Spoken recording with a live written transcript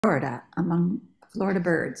Florida, among Florida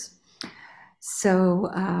birds. So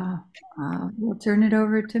we'll turn it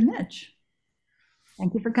over to Mitch.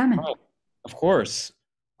 Thank you for coming. Oh, of course.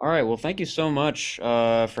 All right. Well, thank you so much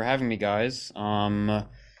for having me, guys.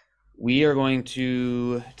 We are going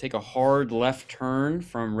to take a hard left turn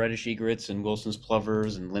from reddish egrets and Wilson's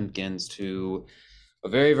plovers and limpkins to a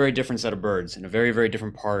very, very different set of birds in a very, very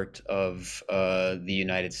different part of the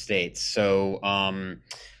United States.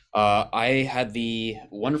 I had the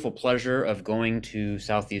wonderful pleasure of going to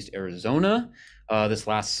Southeast Arizona this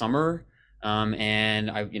last summer. And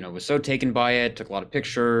I, was so taken by it, took a lot of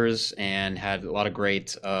pictures and had a lot of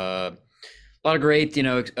great, kind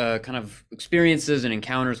of experiences and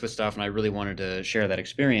encounters with stuff. And I really wanted to share that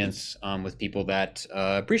experience with people that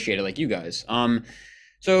appreciate it, like you guys.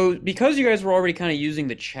 So because you guys were already kind of using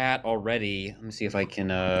the chat already, let me see if I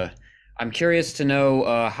can. I'm curious to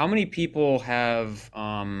know how many people have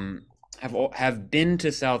been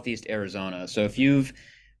to Southeast Arizona. So if you've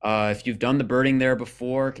done the birding there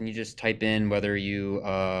before, can you just type in whether you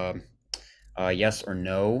yes or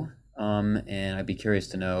no? And I'd be curious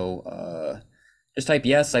to know. Just type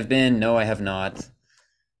yes, I've been. No, I have not.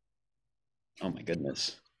 Oh my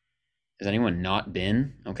goodness. Has anyone not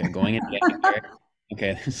been? Okay, going in January.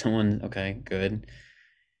 Okay, someone. Okay, good.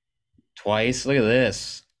 Twice. Look at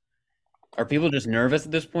this. Are people just nervous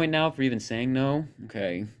at this point now for even saying no?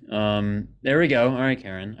 Okay. There we go. All right,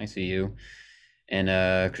 Karen, I see you.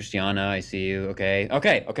 And Christiana, I see you. Okay.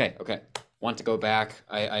 Okay. Okay. Okay. Want to go back.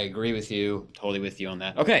 I agree with you. Totally with you on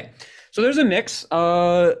that. Okay. So there's a mix.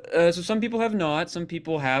 So some people have not, some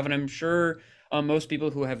people have, and I'm sure most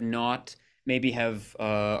people who have not maybe have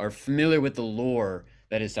are familiar with the lore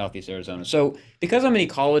that is Southeast Arizona. So because I'm an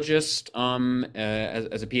ecologist,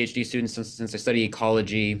 as a PhD student, since I study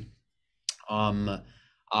ecology, um,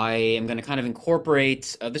 I am going to kind of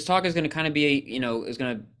incorporate. This talk is going to kind of be, is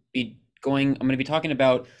going to be going. I'm going to be talking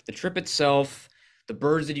about the trip itself, the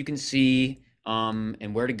birds that you can see,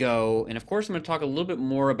 and where to go. And of course, I'm going to talk a little bit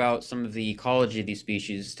more about some of the ecology of these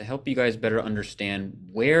species to help you guys better understand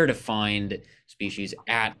where to find species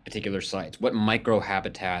at particular sites, what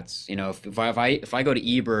microhabitats. If I go to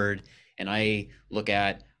eBird and I look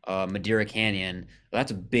at Madeira Canyon,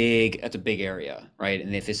 that's a big area, right?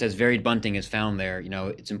 And if it says varied bunting is found there,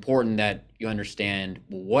 it's important that you understand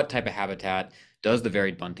what type of habitat does the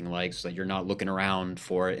varied bunting like, so that you're not looking around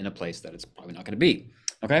for it in a place that it's probably not going to be.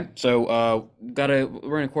 Okay, so we're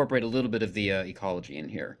gonna incorporate a little bit of the ecology in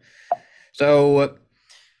here. So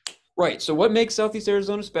right, so what makes Southeast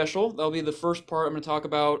Arizona special? That'll be the first part I'm going to talk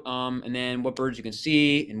about, and then what birds you can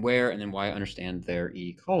see and where, and then why I understand their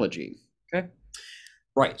ecology. Okay.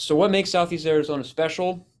 Right. So what makes Southeast Arizona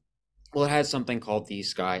special? Well, it has something called the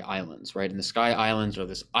Sky Islands, right? And the Sky Islands are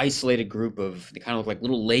this isolated group they kind of look like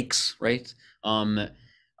little lakes, right? Um,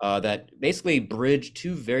 that basically bridge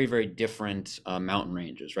two very, very different mountain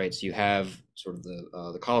ranges, right? So you have sort of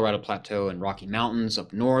the Colorado Plateau and Rocky Mountains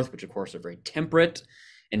up north, which of course are very temperate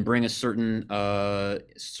and bring a certain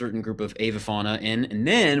group of avifauna in. And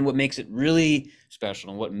then what makes it really special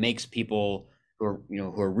and what makes people who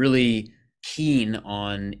are really keen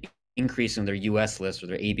on increasing their US list or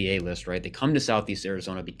their ABA list, right? They come to Southeast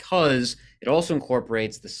Arizona because it also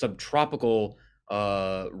incorporates the subtropical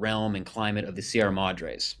realm and climate of the Sierra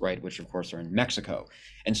Madres, right? Which of course are in Mexico.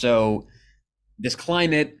 And so this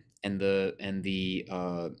climate and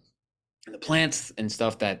the plants and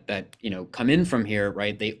stuff that come in from here,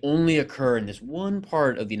 right? They only occur in this one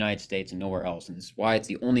part of the United States and nowhere else, and this is why it's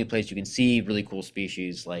the only place you can see really cool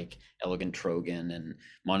species like elegant trogon and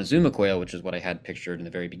Montezuma quail, which is what I had pictured in the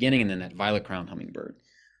very beginning, and then that violet-crowned hummingbird,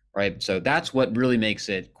 right? So that's what really makes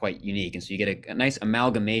it quite unique, and so you get a nice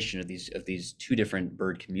amalgamation of these two different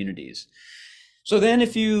bird communities. So then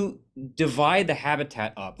if you divide the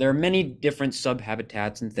habitat up, there are many different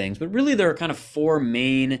subhabitats and things, but really there are kind of four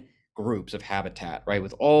main groups of habitat, right?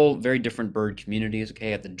 With all very different bird communities.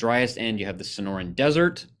 Okay, at the driest end, you have the Sonoran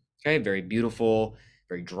Desert. Okay, very beautiful,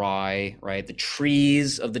 very dry, right? The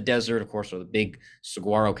trees of the desert, of course, are the big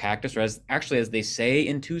saguaro cactus, or as they say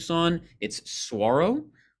in Tucson, it's saguaro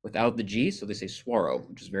without the G, so they say saguaro,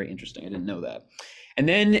 which is very interesting. I didn't know that. And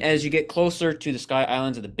then as you get closer to the Sky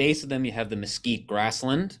Islands, at the base of them, you have the mesquite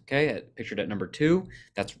grassland, okay, pictured at number 2.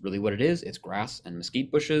 That's really what it is. It's grass and mesquite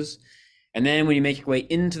bushes. And then when you make your way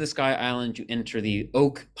into the Sky Island, you enter the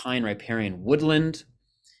oak pine riparian woodland.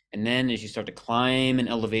 And then as you start to climb in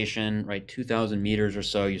elevation, right, 2,000 meters or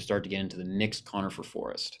so, you start to get into the mixed conifer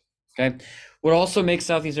forest. Okay. What also makes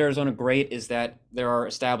Southeast Arizona great is that there are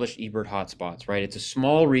established eBird hotspots, right? It's a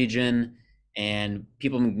small region. and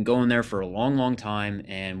people have been going there for a long, long time,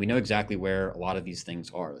 and we know exactly where a lot of these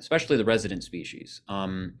things are, especially the resident species.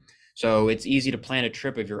 So it's easy to plan a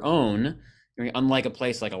trip of your own. Unlike a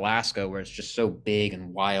place like Alaska, where it's just so big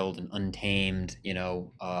and wild and untamed,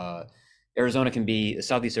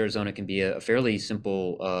 Southeast Arizona can be a fairly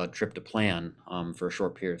simple trip to plan for a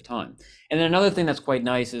short period of time. And then another thing that's quite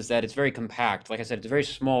nice is that it's very compact. Like I said, it's a very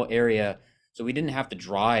small area, so we didn't have to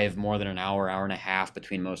drive more than an hour, hour and a half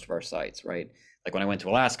between most of our sites, right? Like when I went to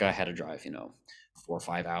Alaska, I had to drive, 4 or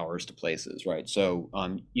 5 hours to places, right? So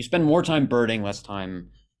you spend more time birding, less time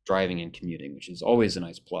driving and commuting, which is always a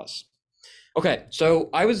nice plus. Okay, so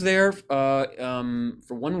I was there for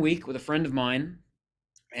 1 week with a friend of mine,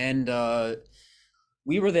 and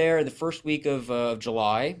we were there the first week of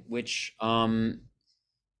July, which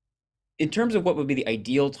in terms of what would be the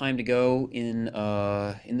ideal time to go in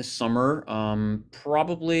the summer,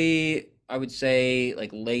 probably I would say like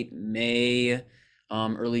late May,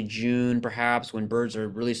 early June, perhaps, when birds are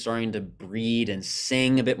really starting to breed and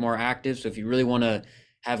sing a bit more active. So if you really want to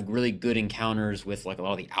have really good encounters with like a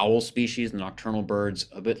lot of the owl species, the nocturnal birds,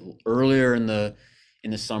 a bit earlier in the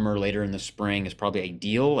summer, later in the spring is probably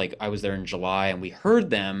ideal. Like I was there in July and we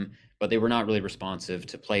heard them, but they were not really responsive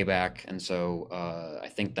to playback. And so I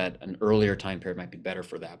think that an earlier time period might be better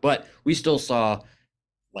for that. But we still saw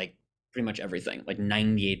like pretty much everything, like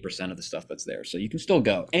 98% of the stuff that's there. So you can still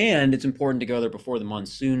go. And it's important to go there before the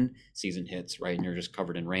monsoon season hits, right? And you're just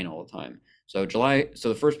covered in rain all the time. So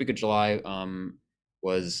the first week of July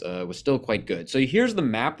was still quite good. So here's the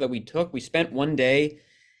map that we took. We spent one day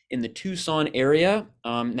in the Tucson area.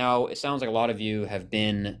 Now, it sounds like a lot of you have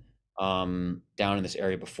been down in this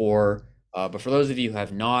area before, but for those of you who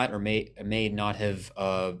have not or may not have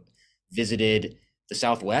visited the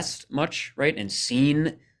Southwest much, right, and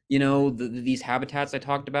seen, these habitats I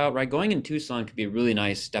talked about, right, going in Tucson could be a really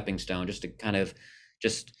nice stepping stone just to kind of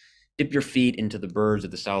just dip your feet into the birds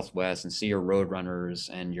of the Southwest and see your roadrunners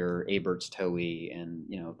and your Abert's towhee and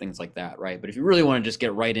things like that, right? But if you really want to just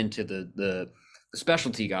get right into the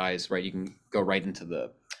specialty guys, right, you can go right into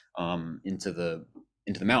the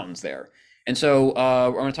mountains there. And so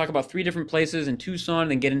we're going to talk about 3 different places in Tucson,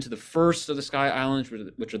 and then get into the first of the Sky Islands,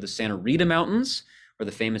 which are the Santa Rita Mountains, where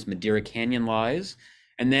the famous Madeira Canyon lies.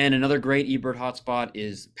 And then another great eBird hotspot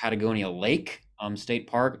is Patagonia Lake State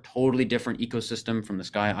Park, totally different ecosystem from the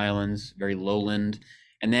Sky Islands, very lowland.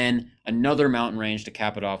 And then another mountain range to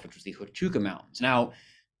cap it off, which was the Huachuca Mountains. Now,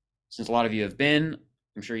 since a lot of you have been,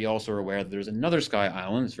 I'm sure you also are aware that there's another Sky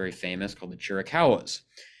Island that's very famous called the Chiricahuas.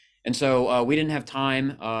 And so we didn't have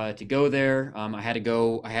time to go there. I had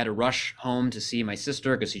to rush home to see my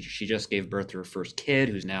sister because she just gave birth to her first kid,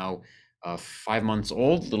 who's now 5 months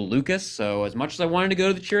old, little Lucas. So as much as I wanted to go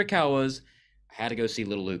to the Chiricahuas, I had to go see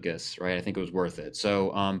little Lucas, right? I think it was worth it.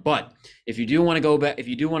 So, but if you do want to go back, if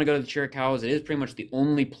you do want to go to the Chiricahuas, it is pretty much the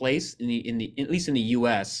only place at least in the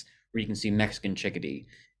U.S. where you can see Mexican chickadee.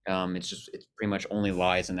 It pretty much only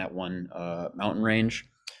lies in that one mountain range.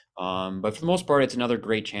 But for the most part, it's another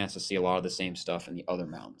great chance to see a lot of the same stuff in the other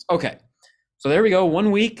mountains. Okay, so there we go.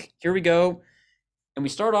 1 week, here we go. And we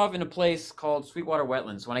start off in a place called Sweetwater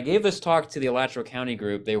Wetlands. When I gave this talk to the Alachua County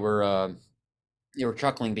group, they were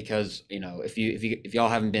chuckling because, if y'all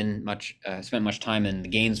haven't been spent much time in the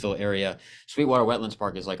Gainesville area, Sweetwater Wetlands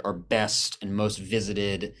Park is like our best and most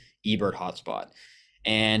visited eBird hotspot.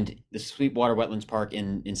 And the Sweetwater Wetlands Park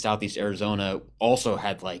in Southeast Arizona also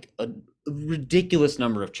had like a ridiculous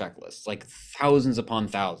number of checklists, like thousands upon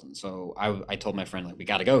thousands. So I told my friend, like, we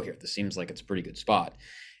got to go here. This seems like it's a pretty good spot.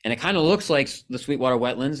 And it kind of looks like the Sweetwater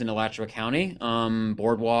Wetlands in Alachua County,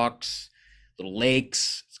 boardwalks, little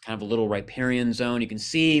lakes. It's kind of a little riparian zone. You can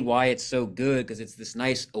see why it's so good, because it's this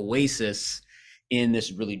nice oasis in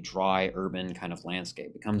this really dry urban kind of landscape.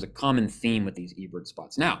 It becomes a common theme with these eBird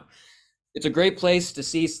spots. Now, it's a great place to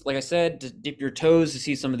see, like I said, to dip your toes, to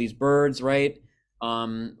see some of these birds, right?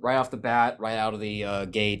 Right off the bat, right out of the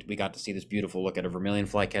gate, we got to see this beautiful look at a vermilion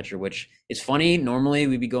flycatcher, which is funny. Normally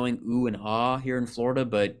we'd be going ooh and ah here in Florida,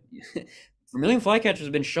 but vermilion flycatchers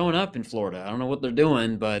have been showing up in Florida. I don't know what they're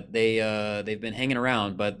doing, but they've been hanging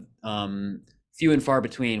around, but few and far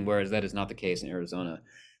between, whereas that is not the case in Arizona.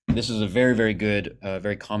 This is a very, very good,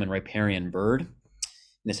 very common riparian bird. In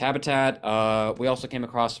this habitat, we also came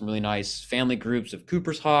across some really nice family groups of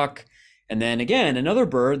Cooper's hawk. And then again, another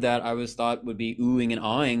bird that I thought would be oohing and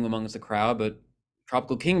awing amongst the crowd, but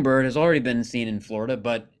tropical kingbird has already been seen in Florida,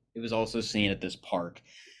 but it was also seen at this park.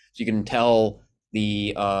 So you can tell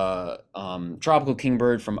the tropical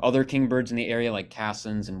kingbird from other kingbirds in the area, like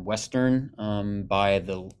Cassins and Western, by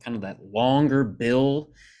the kind of that longer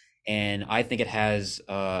bill. And I think it has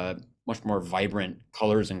much more vibrant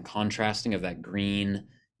colors and contrasting of that green,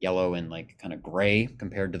 yellow, and like kind of gray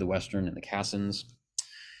compared to the western and the Cassins.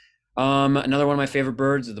 Another one of my favorite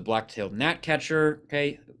birds is the black-tailed gnatcatcher.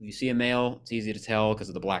 Okay, if you see a male, it's easy to tell because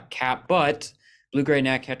of the black cap, but blue-gray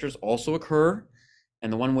gnatcatchers also occur,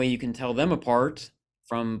 and the one way you can tell them apart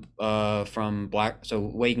from black, so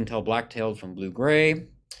way you can tell black-tailed from blue-gray,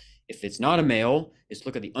 if it's not a male, is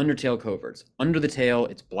look at the undertail coverts. Under the tail,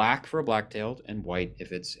 it's black for a black-tailed and white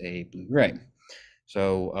if it's a blue-gray.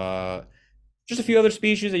 So just a few other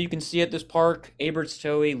species that you can see at this park: Abert's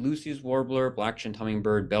towhee, Lucy's warbler, black-chinned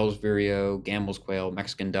hummingbird, Bell's vireo, Gambel's quail,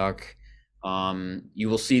 Mexican duck. You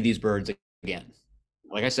will see these birds again.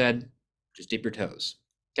 Like I said, just dip your toes.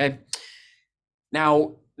 Okay.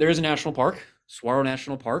 Now, there is a national park, Saguaro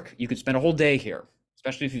National Park. You could spend a whole day here,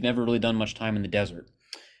 especially if you've never really done much time in the desert.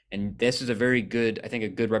 And this is a very good, I think, a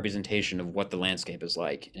good representation of what the landscape is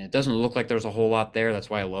like. And it doesn't look like there's a whole lot there. That's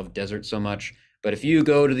why I love desert so much. But if you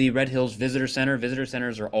go to the Red Hills Visitor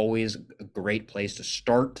centers are always a great place to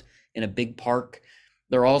start in a big park.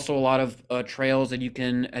 There are also a lot of trails that you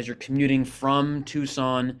can, as you're commuting from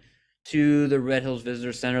Tucson to the Red Hills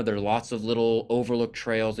Visitor Center, there are lots of little overlook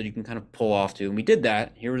trails that you can kind of pull off to. And we did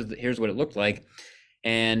that. Here's what it looked like.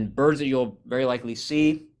 And birds that you'll very likely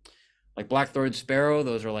see, like black-throated sparrow,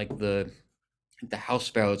 those are like the house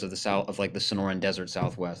sparrows of the south, of like the Sonoran Desert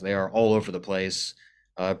Southwest. They are all over the place.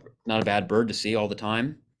 Not a bad bird to see all the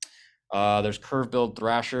time. There's curve-billed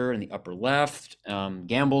thrasher in the upper left,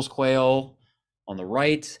 Gambel's quail on the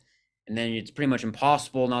right, and then it's pretty much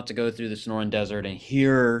impossible not to go through the Sonoran Desert and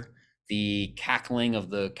hear the cackling of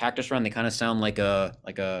the cactus wren. They kind of sound like a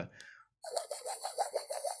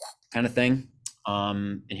kind of thing.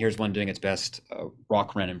 And here's one doing its best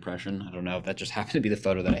rock wren impression. I don't know if that just happened to be the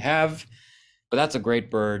photo that I have, but that's a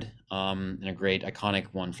great bird and a great iconic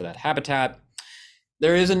one for that habitat.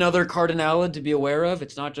 There is another cardinalid to be aware of.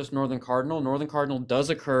 It's not just northern cardinal. Northern cardinal does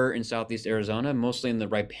occur in southeast Arizona, mostly in the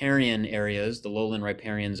riparian areas, the lowland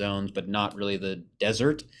riparian zones, but not really the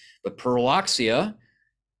desert. But Paraloxia,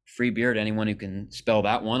 free beer to anyone who can spell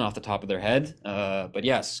that one off the top of their head. But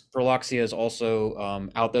yes, Paraloxia is also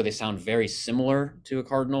out there. They sound very similar to a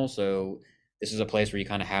cardinal. So this is a place where you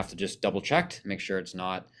kind of have to just double check to make sure it's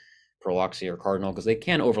not Paraloxia or cardinal, because they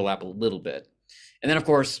can overlap a little bit. And then, of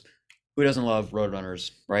course, who doesn't love road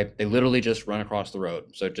runners, right? They literally just run across the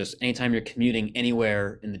road. So just anytime you're commuting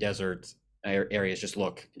anywhere in the desert areas, just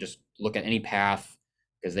look at any path,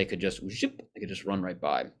 because they could just run right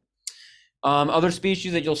by. Other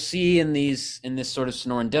species that you'll see in this sort of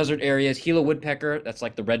Sonoran Desert areas: Gila woodpecker. That's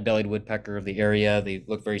like the red-bellied woodpecker of the area. They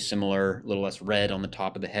look very similar, a little less red on the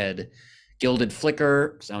top of the head. Gilded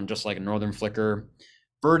flicker, sound just like a northern flicker.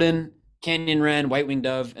 Verdin, canyon wren, white-winged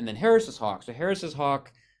dove, and then Harris's hawk. So Harris's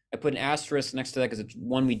hawk, I put an asterisk next to that because it's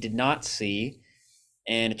one we did not see.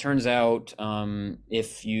 And it turns out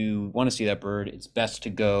if you want to see that bird, it's best to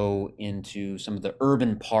go into some of the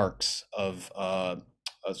urban parks of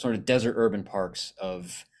sort of desert urban parks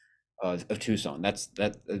of Tucson.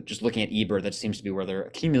 Just looking at eBird, that seems to be where they're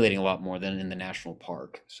accumulating a lot more than in the national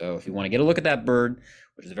park. So if you want to get a look at that bird,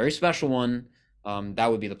 which is a very special one,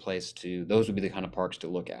 that would be the place to, those would be the kind of parks to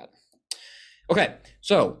look at. Okay,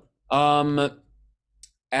 so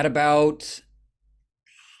at about,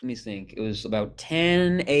 let me think, it was about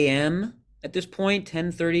 10 a.m. at this point,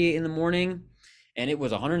 10:30 in the morning, and it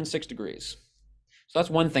was 106 degrees. So that's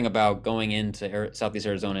one thing about going into Southeast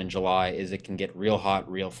Arizona in July, is it can get real hot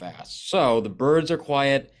real fast. So the birds are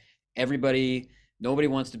quiet, nobody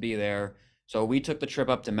wants to be there. So we took the trip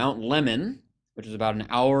up to Mount Lemmon, which is about an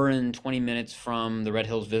hour and 20 minutes from the Red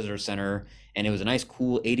Hills Visitor Center, and it was a nice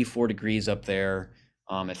cool 84 degrees up there.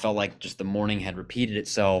 It felt like just the morning had repeated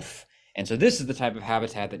itself. And so this is the type of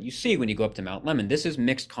habitat that you see when you go up to Mount Lemmon. This is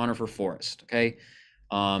mixed conifer forest, okay?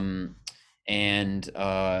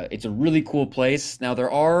 It's a really cool place. Now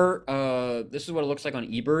there are, this is what it looks like on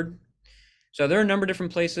eBird. So there are a number of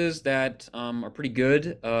different places that are pretty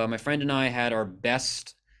good. My friend and I had our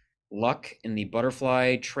best luck in the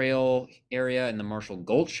Butterfly Trail area and the Marshall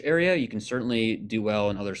Gulch area. You can certainly do well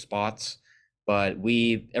in other spots, but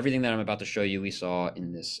everything that I'm about to show you, we saw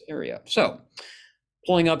in this area. So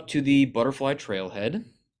pulling up to the Butterfly Trailhead,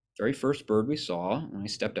 very first bird we saw when I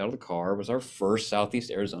stepped out of the car was our first Southeast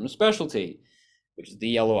Arizona specialty, which is the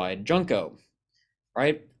yellow-eyed junco.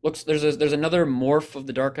 Right? There's another morph of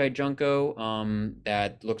the dark-eyed junco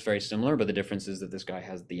that looks very similar, but the difference is that this guy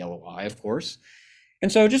has the yellow eye, of course.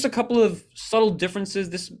 And so just a couple of subtle differences.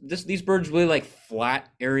 These birds really like flat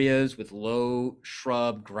areas with low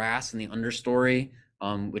shrub grass in the understory,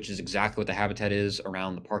 which is exactly what the habitat is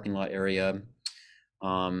around the parking lot area.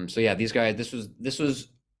 So yeah, these guys, this was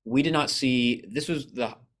we did not see, this was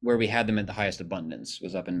the where we had them at the highest abundance,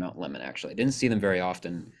 was up in Mount Lemmon. Actually, I didn't see them very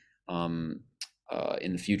often um,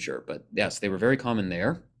 in the future, but yes, they were very common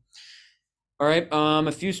there. All right,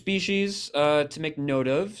 a few species to make note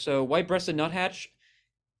of. So white-breasted nuthatch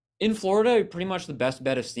in Florida, pretty much the best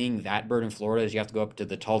bet of seeing that bird in Florida is you have to go up to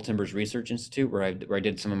the Tall Timbers Research Institute where I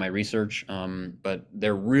did some of my research. But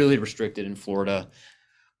they're really restricted in Florida.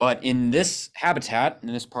 But in this habitat,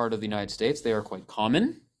 in this part of the United States, they are quite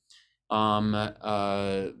common. Um,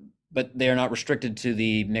 uh, but they are not restricted to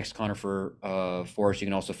the mixed conifer forest. You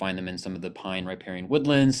can also find them in some of the pine riparian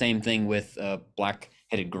woodlands. Same thing with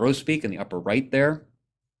black-headed grosbeak in the upper right there.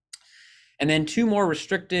 And then two more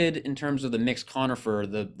restricted in terms of the mixed conifer.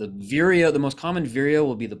 The vireo, the most common vireo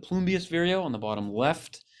will be the Plumbeous vireo on the bottom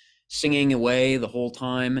left, singing away the whole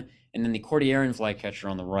time. And then the Cordilleran flycatcher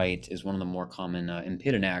on the right is one of the more common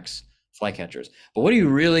Impidinax flycatchers. But what are you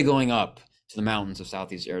really going up to the mountains of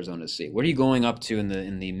southeast Arizona to see? What are you going up to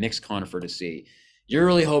in the mixed conifer to see? You're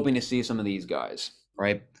really hoping to see some of these guys,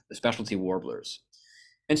 right? The specialty warblers.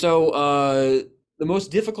 And so the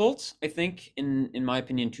most difficult, I think, in my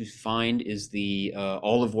opinion, to find is the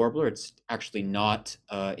olive warbler. It's actually not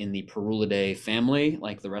in the Parulidae family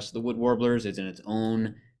like the rest of the wood warblers. It's in its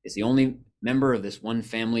own. It's the only member of this one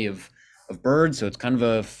family of birds, so it's kind of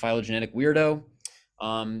a phylogenetic weirdo.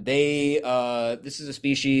 This is a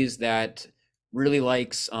species that really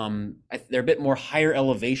likes. They're a bit more higher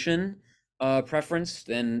elevation preference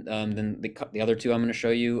than the other two I'm going to show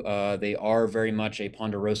you. They are very much a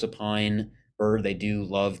ponderosa pine bird. They do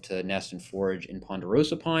love to nest and forage in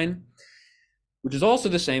ponderosa pine, which is also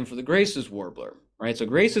the same for the Grace's warbler, right? So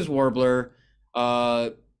Grace's warbler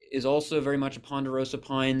is also very much a ponderosa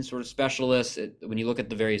pine sort of specialist. When you look at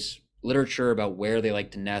the various literature about where they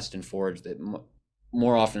like to nest and forage, that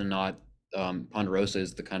more often than not, ponderosa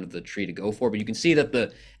is the kind of the tree to go for. But you can see that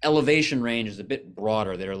the elevation range is a bit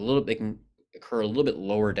broader. They can occur a little bit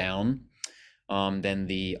lower down than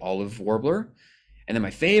the olive warbler. And then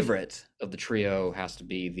my favorite of the trio has to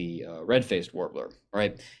be the red-faced warbler.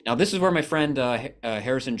 Right now, this is where my friend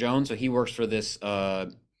Harrison Jones. So he works for this.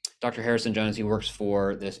 Dr. Harrison Jones. He works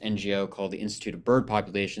for this NGO called the Institute of Bird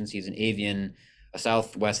Populations. He's a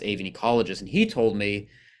Southwest avian ecologist, and he told me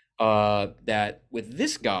that with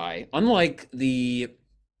this guy, unlike the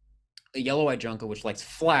yellow-eyed junco, which likes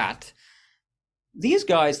flat, these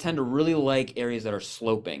guys tend to really like areas that are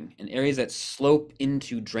sloping and areas that slope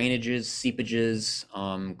into drainages, seepages,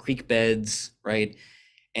 creek beds, right?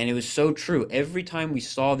 And it was so true. Every time we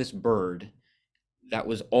saw this bird, that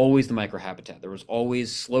was always the microhabitat. There was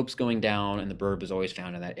always slopes going down, and the bird was always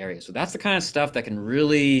found in that area. So that's the kind of stuff that can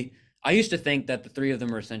really. I used to think that the three of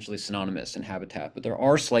them are essentially synonymous in habitat, but there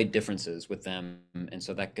are slight differences with them, and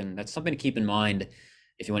so that's something to keep in mind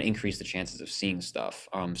if you want to increase the chances of seeing stuff.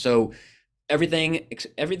 So everything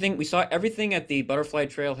we saw everything at the butterfly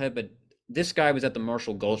trailhead, but this guy was at the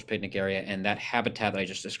Marshall Gulch picnic area, and that habitat that I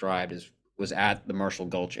just described was at the Marshall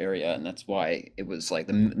Gulch area, and that's why it was like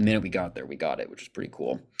the minute we got there, we got it, which is pretty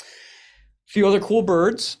cool. A few other cool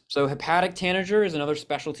birds. So hepatic tanager is another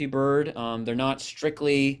specialty bird. They're not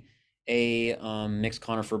strictly a mixed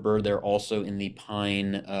conifer bird. They're also in the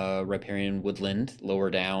pine riparian woodland lower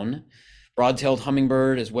down. Broad-tailed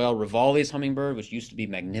hummingbird as well. Rivali's hummingbird, which used to be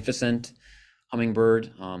magnificent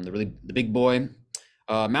hummingbird, the big boy.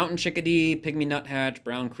 Mountain chickadee, pygmy nuthatch,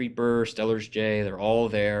 brown creeper, Steller's jay, they're all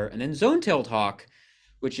there. And then zone-tailed hawk,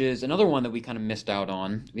 which is another one that we kind of missed out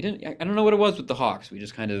on. I don't know what it was with the hawks. We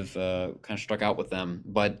just kind of struck out with them.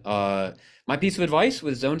 But my piece of advice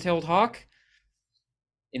with zone-tailed hawk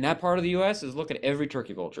in that part of the U.S. is look at every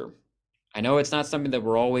turkey vulture. I know it's not something that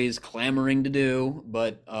we're always clamoring to do,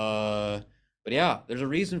 but yeah, there's a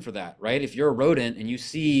reason for that, right? If you're a rodent and you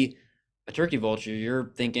see a turkey vulture,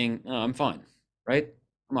 you're thinking, oh, I'm fine, right?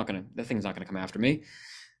 That thing's not gonna come after me.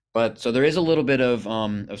 But so there is a little bit of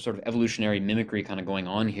sort of evolutionary mimicry kind of going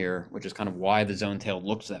on here, which is kind of why the zone-tailed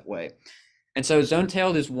looks that way. And so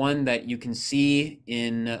zone-tailed is one that you can see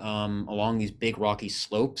in along these big rocky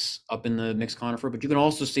slopes up in the mixed conifer, but you can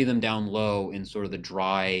also see them down low in sort of the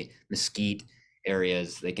dry mesquite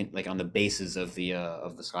areas. They can like on the bases of the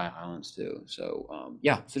Sky Islands too. So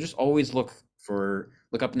yeah, so just always look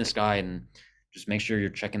up in the sky and just make sure you're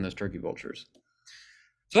checking those turkey vultures.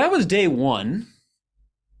 So that was day one,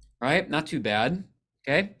 right? Not too bad.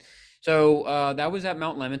 Okay. So that was at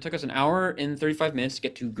Mount Lemmon. It took us an hour and 35 minutes to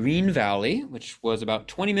get to Green Valley, which was about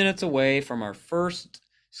 20 minutes away from our first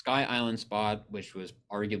Sky Island spot, which was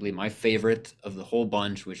arguably my favorite of the whole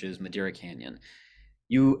bunch, which is Madeira Canyon.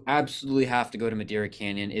 You absolutely have to go to Madeira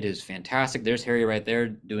Canyon. It is fantastic. There's Harry right there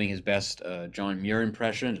doing his best John Muir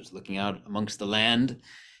impression, just looking out amongst the land.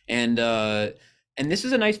 And this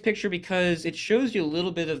is a nice picture because it shows you a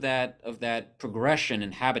little bit of that progression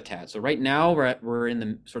in habitat. So right now we're in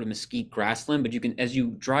the sort of mesquite grassland, but you can, as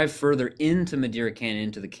you drive further into Madeira Canyon,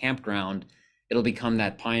 into the campground, it'll become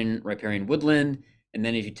that pine riparian woodland. And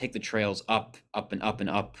then if you take the trails up, up and up and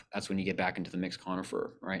up, that's when you get back into the mixed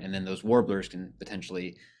conifer, right? And then those warblers can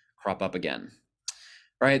potentially crop up again.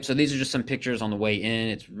 Right, so these are just some pictures on the way in.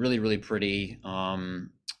 It's really, really pretty.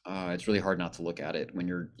 It's really hard not to look at it when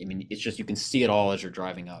you're. I mean, it's just you can see it all as you're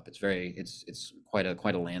driving up. It's quite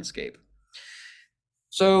a landscape.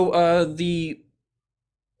 So the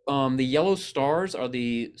yellow stars are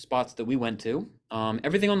the spots that we went to.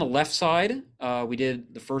 Everything on the left side, we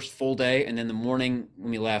did the first full day, and then the morning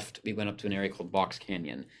when we left, we went up to an area called Box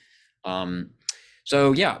Canyon.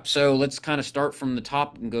 So yeah, so let's kind of start from the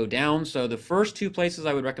top and go down. So the first two places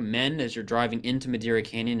I would recommend as you're driving into Madeira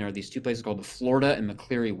Canyon are these two places called the Florida and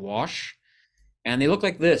McCleary Wash. And they look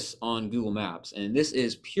like this on Google Maps. And this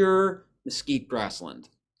is pure mesquite grassland.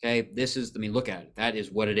 Okay, this is, I mean, look at it. That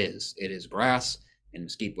is what it is. It is grass and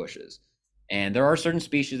mesquite bushes. And there are certain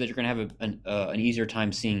species that you're going to have an easier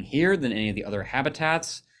time seeing here than any of the other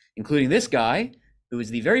habitats, including this guy, who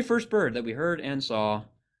is the very first bird that we heard and saw,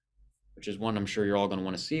 which is one I'm sure you're all going to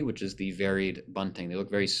want to see, which is the varied bunting. They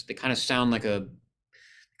look they kind of sound like kind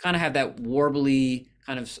of have that warbly,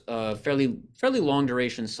 kind of fairly long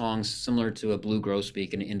duration songs similar to a blue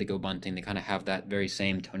grosbeak and indigo bunting. They kind of have that very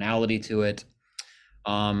same tonality to it.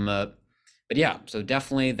 But yeah, so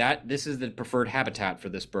definitely this is the preferred habitat for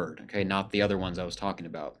this bird, okay, not the other ones I was talking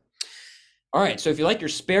about. All right, so if you like your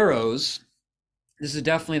sparrows, this is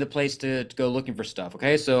definitely the place to go looking for stuff,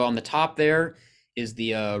 okay? So on the top there is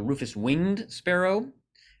the rufous-winged sparrow,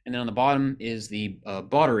 and then on the bottom is the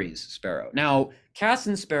Botteries sparrow. Now,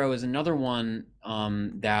 Cassin sparrow is another one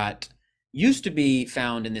that used to be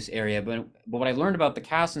found in this area, but what I learned about the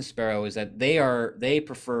Cassin sparrow is that they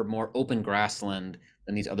prefer more open grassland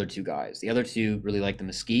than these other two guys. The other two really like the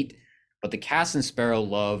mesquite, but the Cassin sparrow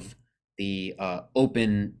love the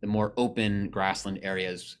more open grassland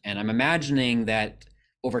areas. And I'm imagining that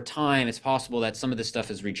over time, it's possible that some of this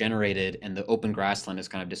stuff is regenerated and the open grassland has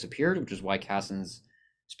kind of disappeared, which is why Cassin's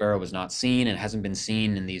sparrow was not seen and hasn't been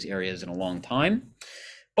seen in these areas in a long time.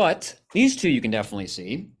 But these two you can definitely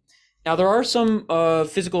see. Now, there are some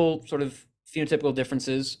physical sort of phenotypical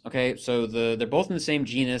differences, okay? So they're both in the same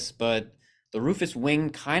genus, but the rufous wing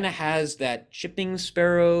kind of has that chipping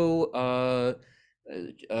sparrow,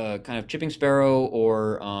 kind of chipping sparrow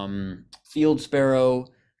or field sparrow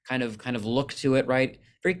kind of look to it, right?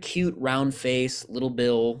 Very cute, round face, little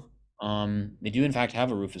bill. They do in fact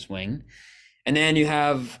have a rufous wing. And then you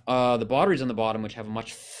have the Botteries on the bottom, which have a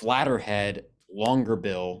much flatter head, longer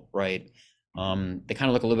bill, right? They kind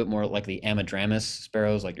of look a little bit more like the Amadramus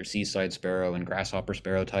sparrows, like your seaside sparrow and grasshopper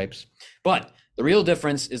sparrow types. But the real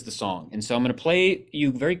difference is the song. And so I'm going to play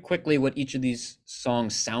you very quickly what each of these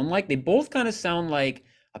songs sound like. They both kind of sound like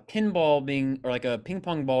a pinball or like a ping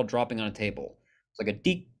pong ball dropping on a table. It's like a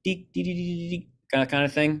deek, deek, deek, deek, deek, kind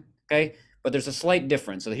of thing, okay? But there's a slight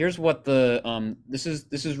difference. So here's what this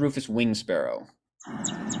is Rufous Wing Sparrow.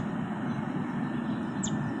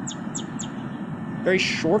 Very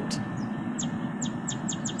short.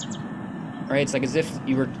 Right, it's like as if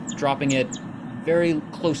you were dropping it very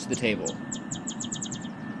close to the table.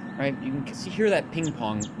 Right, you can hear that ping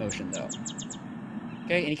pong motion though.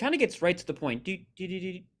 Okay, and he kind of gets right to the point.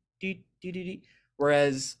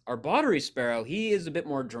 Whereas our Bottery Sparrow, he is a bit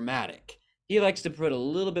more dramatic. He likes to put a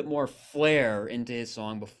little bit more flair into his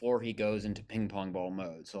song before he goes into ping pong ball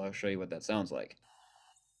mode. So I'll show you what that sounds like.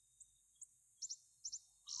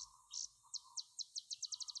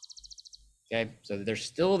 Okay, so there's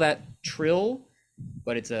still that trill,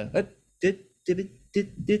 but it's and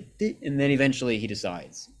then eventually he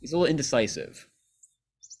decides. He's a little indecisive.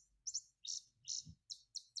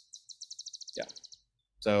 Yeah.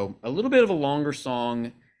 So a little bit of a longer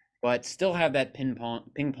song, but still have that ping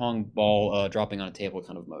pong ball dropping on a table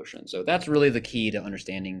kind of motion. So that's really the key to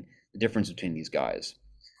understanding the difference between these guys.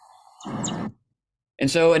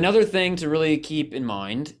 And so another thing to really keep in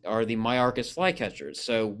mind are the Myarchus flycatchers.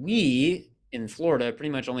 So we in Florida pretty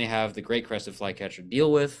much only have the great crested flycatcher to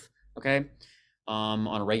deal with, okay,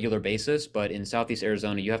 on a regular basis. But in Southeast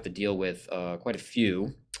Arizona, you have to deal with quite a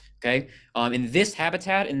few, okay? In this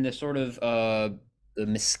habitat, in this sort of the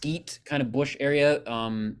mesquite kind of bush area,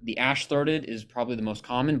 the ash-throated is probably the most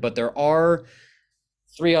common, but there's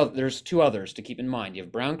two others to keep in mind. You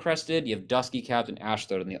have brown-crested, you have dusky-capped, and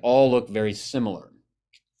ash-throated, and they all look very similar.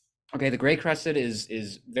 Okay, the gray-crested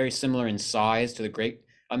is very similar in size to the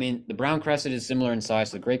brown-crested is similar in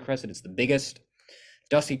size to the gray-crested. It's the biggest.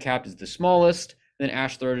 Dusky-capped is the smallest. And then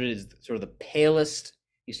ash-throated is sort of the palest.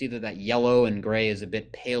 You see that yellow and gray is a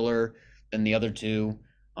bit paler than the other two.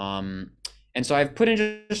 Um, and so I've put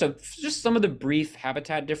in just some of the brief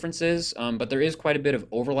habitat differences, but there is quite a bit of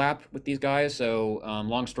overlap with these guys. So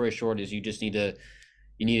long story short is you need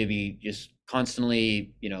to be just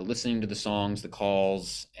constantly, listening to the songs, the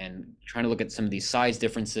calls, and trying to look at some of these size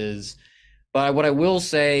differences. But what I will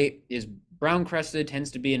say is brown crested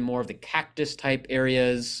tends to be in more of the cactus type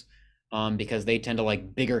areas, because they tend to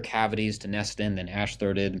like bigger cavities to nest in than ash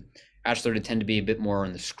throated. Ash throated tend to be a bit more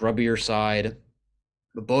on the scrubbier side,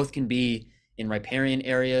 but both can be in riparian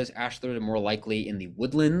areas. Ash throated more likely in the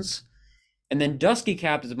woodlands. And then dusky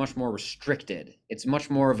capped is much more restricted. It's much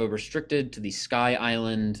more of a restricted to the Sky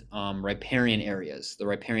Island riparian areas, the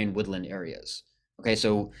riparian woodland areas. Okay,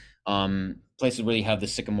 so places where you have the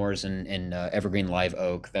sycamores and evergreen live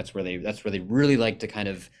oak, that's where they really like to kind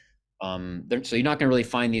of so you're not going to really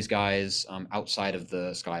find these guys outside of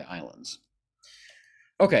the Sky Islands.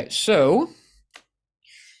 Okay, so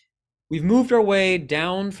we've moved our way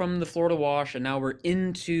down from the Florida Wash, and now we're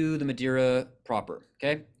into the Madeira proper.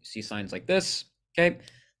 Okay, you see signs like this. Okay,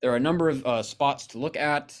 there are a number of spots to look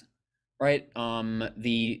at. Right,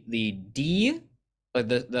 the D, like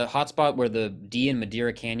the hotspot where the D in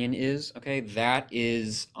Madeira Canyon is. Okay, that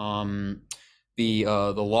is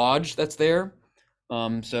the lodge that's there.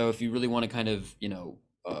 So if you really want to kind of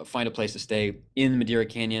find a place to stay in Madeira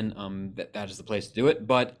Canyon, that is the place to do it.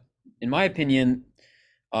 But in my opinion,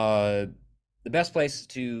 the best place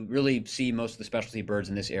to really see most of the specialty birds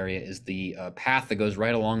in this area is the path that goes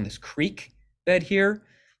right along this creek bed here.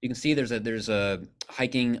 You can see there's a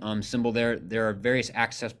hiking symbol there. There are various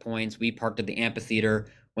access points. We parked at the amphitheater,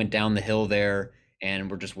 went down the hill there, and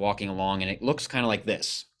we're just walking along, and it looks kind of like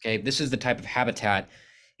this. Okay, this is the type of habitat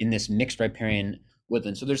in this mixed riparian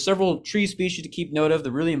woodland. So there's several tree species to keep note of.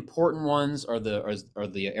 The really important ones are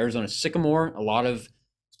the Arizona sycamore. A lot of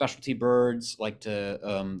specialty birds like to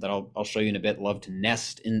that I'll show you in a bit love to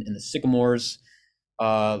nest in the sycamores.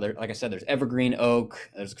 Like I said, there's evergreen oak.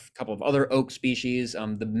 There's a couple of other oak species.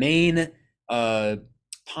 The main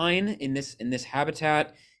pine in this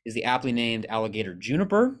habitat is the aptly named alligator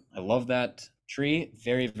juniper. I love that tree.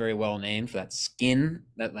 Very, very well named for that skin,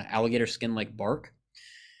 that alligator skin-like bark.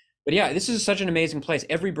 But yeah, this is such an amazing place.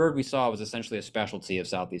 Every bird we saw was essentially a specialty of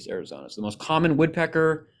Southeast Arizona. So the most common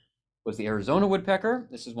woodpecker was the Arizona woodpecker.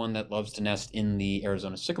 This is one that loves to nest in the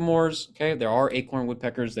Arizona sycamores. Okay, there are acorn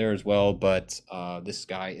woodpeckers there as well, but this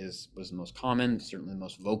guy was the most common, certainly the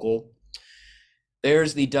most vocal.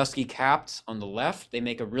 There's the dusky capped on the left. They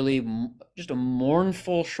make a really just a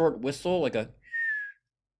mournful short whistle, like they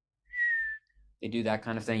do that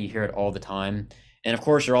kind of thing. You hear it all the time. And of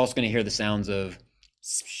course, you're also going to hear the sounds of,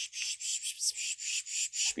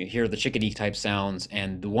 you hear the chickadee type sounds.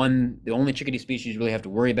 And the only chickadee species you really have to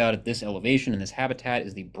worry about at this elevation in this habitat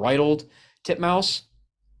is the bridled titmouse,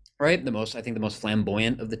 right? I think the most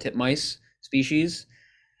flamboyant of the titmice species.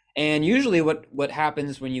 And usually what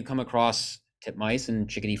happens when you come across titmice and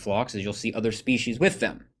chickadee flocks is you'll see other species with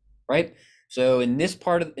them, right? So in this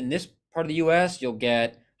part of the U.S., you'll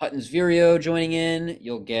get Hutton's vireo joining in.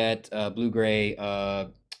 You'll get blue-gray,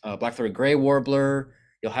 black-throated gray warbler.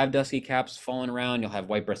 You'll have dusky caps following around. You'll have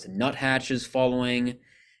white-breasted nuthatches following, and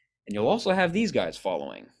you'll also have these guys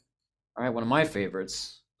following. All right, one of my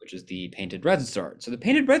favorites, which is the painted redstart. So the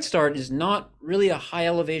painted redstart is not really a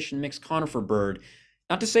high-elevation mixed conifer bird.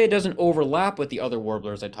 Not to say it doesn't overlap with the other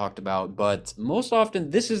warblers I talked about, but most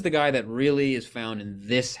often this is the guy that really is found in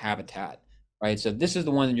this habitat, right? So this is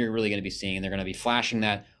the one that you're really going to be seeing, and they're going to be flashing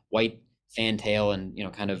that white fantail and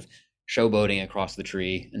kind of showboating across the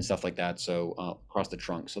tree and stuff like that. So across the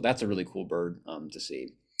trunk. So that's a really cool bird to see.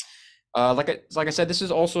 Like I said, this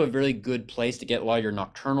is also a very good place to get a lot of your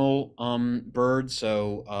nocturnal birds.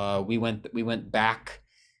 So we went back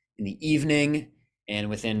in the evening, and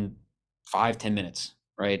within 5-10 minutes,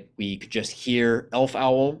 right, we could just hear elf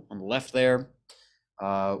owl on the left there,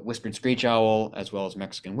 whiskered screech owl, as well as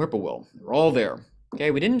Mexican whippoorwill. They're all there.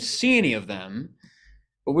 Okay, we didn't see any of them,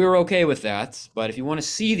 but we were okay with that. But if you want to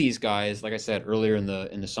see these guys, like I said earlier in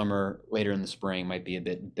the summer, later in the spring, might be a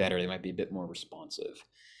bit better. They might be a bit more responsive.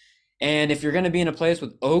 And if you're going to be in a place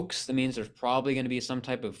with oaks, that means there's probably going to be some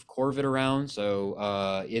type of corvid around.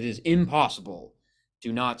 So it is impossible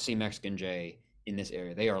to not see Mexican jay in this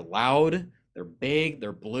area. They are loud, they're big,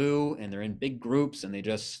 they're blue, and they're in big groups, and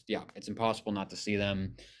it's impossible not to see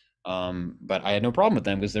them. But I had no problem with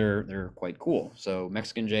them because they're quite cool. So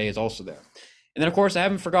Mexican jay is also there. And then of course I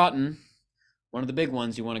haven't forgotten one of the big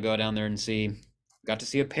ones you want to go down there and see. Got to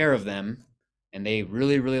see a pair of them, and they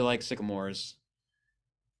really, really like sycamores.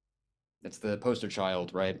 That's the poster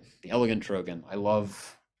child, right? The elegant trogon. I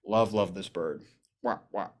love this bird. Wah,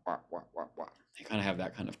 wah, wah, wah, wah, wah. They kind of have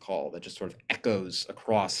that kind of call that just sort of echoes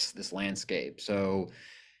across this landscape. So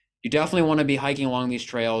you definitely want to be hiking along these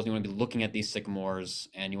trails. You want to be looking at these sycamores,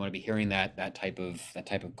 and you want to be hearing that type of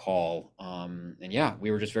call. And yeah,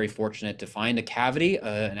 we were just very fortunate to find a cavity,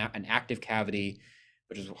 an active cavity,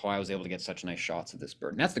 which is how I was able to get such nice shots of this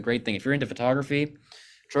bird. And that's the great thing. If you're into photography,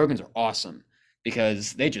 trogons are awesome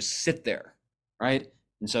because they just sit there, right?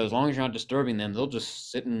 And so as long as you're not disturbing them, they'll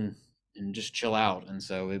just sit and just chill out. And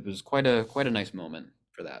so it was quite a nice moment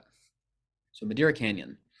for that. So Madeira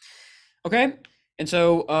Canyon. Okay. And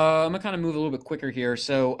so I'm gonna kind of move a little bit quicker here.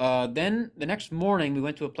 So then the next morning we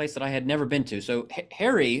went to a place that I had never been to. So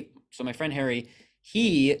Harry, so my friend Harry,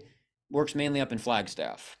 he works mainly up in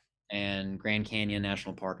Flagstaff and Grand Canyon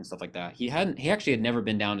National Park and stuff like that. He actually had never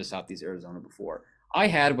been down to Southeast Arizona before. I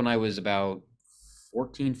had when I was about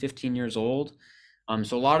 14, 15 years old.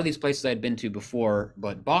 So a lot of these places I'd been to before,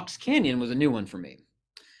 but Box Canyon was a new one for me.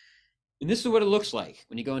 And this is what it looks like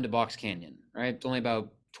when you go into Box Canyon, right? It's only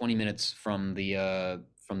about 20 minutes from the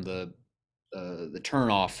turn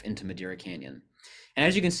off into Madeira Canyon. And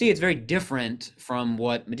as you can see, it's very different from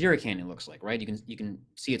what Madeira Canyon looks like, right? You can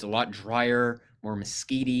see it's a lot drier, more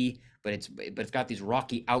mesquite, but it's got these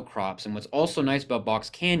rocky outcrops. And what's also nice about Box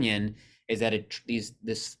Canyon is that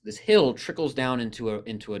this hill trickles down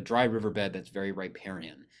into a dry riverbed that's very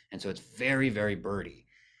riparian, and so it's very, very birdy.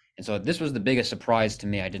 And so this was the biggest surprise to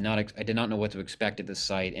me. I did not know what to expect at this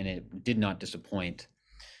site, and it did not disappoint.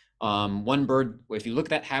 One bird, if you look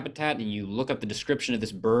at that habitat and you look up the description of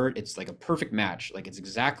this bird, it's like a perfect match. Like it's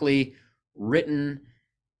exactly written.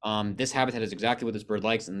 This habitat is exactly what this bird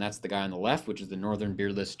likes, and that's the guy on the left, which is the northern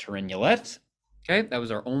beardless Terignolet. Okay, that was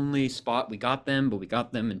our only spot we got them, but we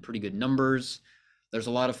got them in pretty good numbers. There's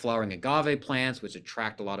a lot of flowering agave plants, which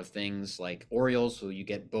attract a lot of things like orioles. So you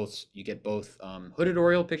get both hooded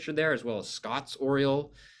oriole pictured there, as well as Scott's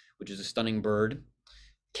oriole, which is a stunning bird.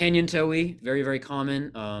 Canyon towhee, very, very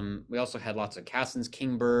common. We also had lots of Cassin's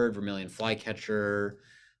kingbird, vermilion flycatcher,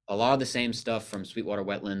 a lot of the same stuff from Sweetwater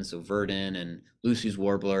wetlands, so verdin and Lucy's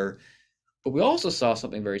warbler. But we also saw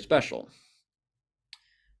something very special,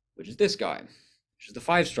 which is this guy, which is the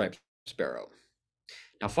five-striped sparrow.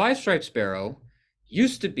 Now, five-striped sparrow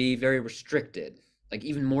used to be very restricted, like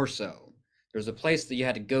even more so. There was a place that you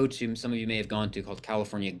had to go to, some of you may have gone to, called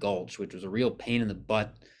California Gulch, which was a real pain in the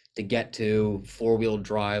butt to get to, four-wheel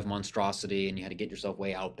drive monstrosity, and you had to get yourself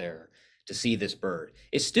way out there to see this bird.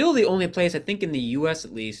 It's still the only place, I think in the US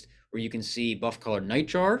at least, where you can see buff-colored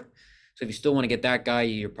nightjar. So if you still want to get that guy,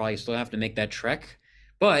 you probably still have to make that trek.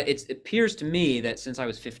 But it appears to me that since I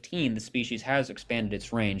was 15, the species has expanded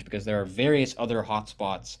its range because there are various other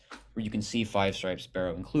hotspots where you can see five-striped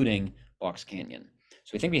sparrow, including Box Canyon.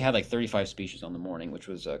 So we think we had like 35 species on the morning, which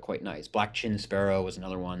was quite nice. Black chin sparrow was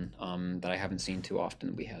another one that I haven't seen too often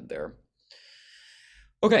that we had there.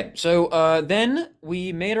 Okay, so then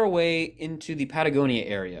we made our way into the Patagonia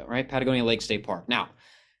area, right? Patagonia Lake State Park. Now,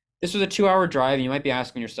 this was a 2-hour drive, and you might be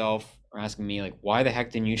asking yourself or asking me, like, why the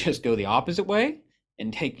heck didn't you just go the opposite way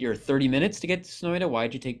and take your 30 minutes to get to Sonoyta?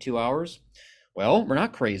 Why'd you take 2 hours? Well, we're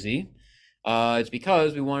not crazy. It's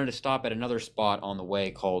because we wanted to stop at another spot on the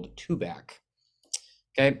way called Tubac.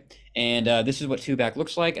 Okay, and this is what Tubac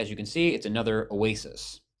looks like. As you can see, it's another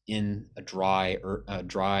oasis in a dry,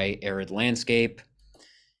 arid landscape,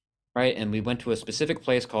 right? And we went to a specific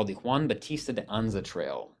place called the Juan Bautista de Anza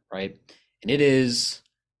Trail, right? And it is,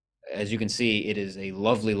 as you can see, it is a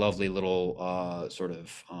lovely, lovely little sort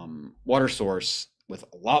of water source with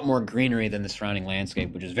a lot more greenery than the surrounding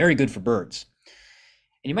landscape, which is very good for birds.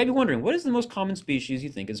 And you might be wondering, what is the most common species you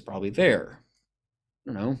think is probably there?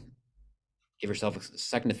 I don't know. Give yourself a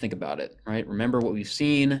second to think about it, right? Remember what we've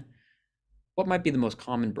seen. What might be the most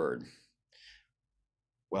common bird?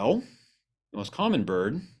 Well, the most common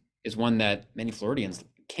bird is one that many Floridians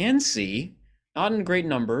can see, not in great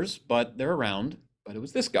numbers, but they're around. But it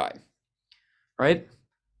was this guy, right?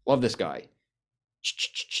 Love this guy.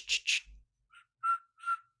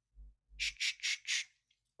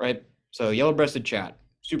 Right? So yellow-breasted chat,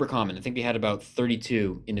 super common. I think we had about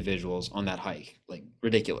 32 individuals on that hike, like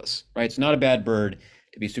ridiculous, right? It's not a bad bird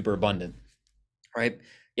to be super abundant, right?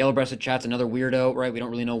 Yellow-breasted chat's another weirdo, right? We don't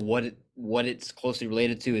really know what it's closely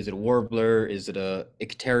related to. Is it a warbler? Is it a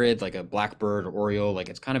icterid, like a blackbird or oriole? Like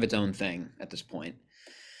it's kind of its own thing at this point.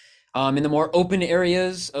 In the more open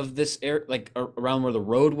areas of this area, like around where the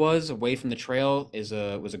road was, away from the trail, was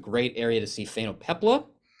a great area to see Phainopepla,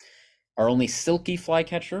 our only silky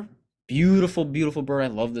flycatcher. Beautiful, beautiful bird. I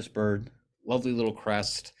love this bird. Lovely little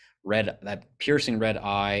crest. that piercing red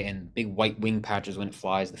eye and big white wing patches when it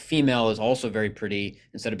flies. The female is also very pretty.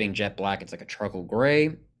 Instead of being jet black, it's like a charcoal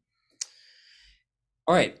gray.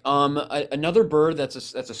 All right. Another bird that's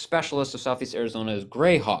a specialist of Southeast Arizona is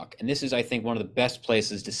grayhawk, and this is, I think, one of the best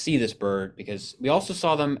places to see this bird because we also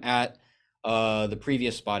saw them at the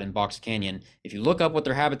previous spot in Box Canyon. If you look up what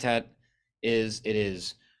their habitat is, it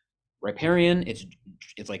is riparian.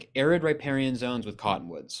 It's like arid riparian zones with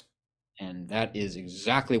cottonwoods, and that is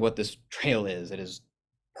exactly what this trail is. It is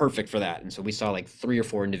perfect for that. And so we saw like 3 or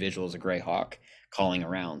 4 individuals of grayhawk calling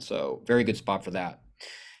around. So very good spot for that.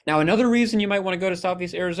 Now, another reason you might want to go to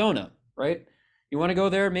Southeast Arizona, right? You want to go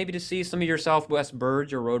there maybe to see some of your Southwest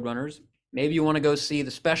birds, your roadrunners. Maybe you want to go see the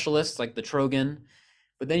specialists like the trogon,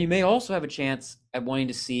 but then you may also have a chance at wanting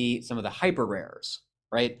to see some of the hyper rares,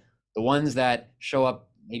 right? The ones that show up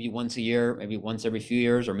maybe once a year, maybe once every few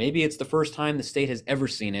years, or maybe it's the first time the state has ever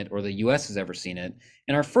seen it or the US has ever seen it.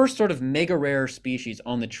 And our first sort of mega rare species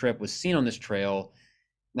on the trip was seen on this trail.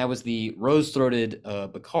 And that was the rose-throated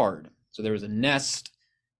Bacard. So there was a nest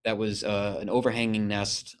that was an overhanging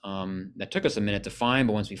nest that took us a minute to find,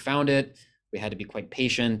 but once we found it, we had to be quite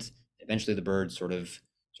patient. Eventually, the bird sort of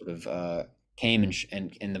came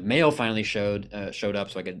and the male finally showed up,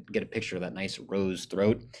 so I could get a picture of that nice rose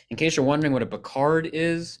throat. In case you're wondering what a Bacard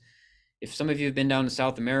is, if some of you have been down to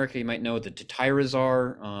South America, you might know what the Titairas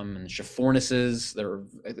are and the Chaffornices.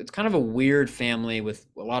 It's kind of a weird family with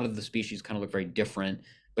a lot of the species kind of look very different,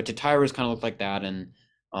 but Titairas kind of look like that, and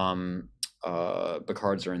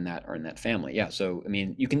Bacards are in that family. Yeah, so I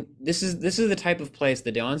mean, this is the type of place.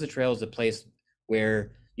 The De Anza Trail is the place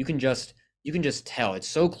where you can just tell it's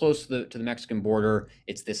so close to the Mexican border.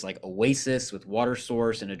 It's this like oasis with water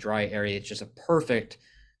source in a dry area. It's just a perfect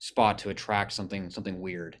spot to attract something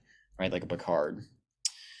weird, right? Like a Bacard.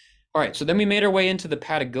 All right, so then we made our way into the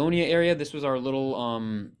Patagonia area. This was our little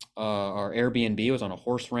our Airbnb. It was on a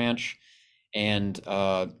horse ranch, and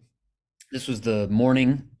this was the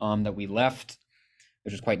morning that we left,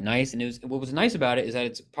 which was quite nice. And what was nice about it is that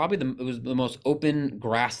it was the most open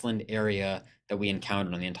grassland area that we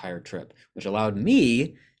encountered on the entire trip, which allowed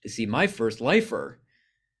me to see my first lifer,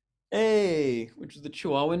 which is the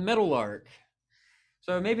Chihuahuan meadowlark.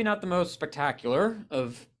 So maybe not the most spectacular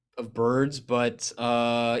of birds, but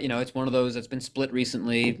it's one of those that's been split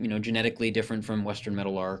recently. Genetically different from Western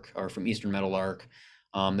meadowlark or from Eastern meadowlark.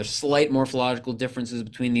 There's slight morphological differences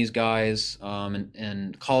between these guys,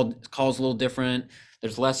 and call's a little different.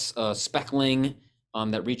 There's less speckling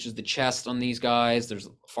that reaches the chest on these guys. There's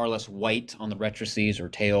far less white on the rectrices or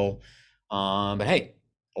tail. But hey,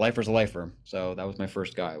 a lifer's a lifer. So that was my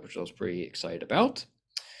first guy, which I was pretty excited about.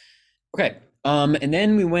 Okay, and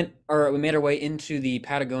then we made our way into the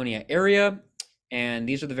Patagonia area. And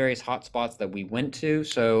these are the various hotspots that we went to.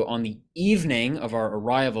 So on the evening of our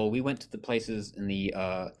arrival, we went to the places in the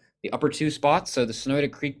upper 2 spots. So the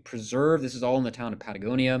Sonoyta Creek Preserve, this is all in the town of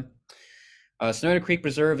Patagonia. Sonoyta Creek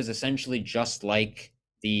Preserve is essentially just like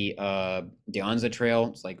the De Anza Trail.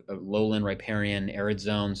 It's like a lowland riparian arid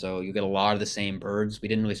zone. So you get a lot of the same birds. We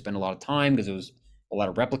didn't really spend a lot of time because it was a lot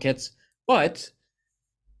of replicates. But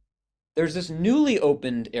there's this newly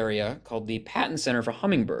opened area called the Patton Center for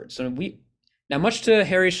Hummingbirds. Now, much to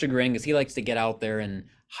Harry's chagrin, because he likes to get out there and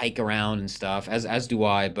hike around and stuff, as do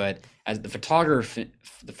I, but as the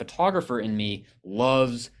photographer in me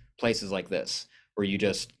loves places like this, where you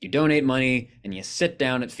donate money and you sit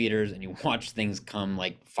down at feeders and you watch things come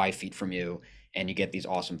like 5 feet from you and you get these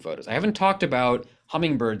awesome photos. I haven't talked about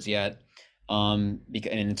hummingbirds yet, and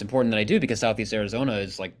it's important that I do because Southeast Arizona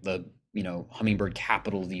is like the hummingbird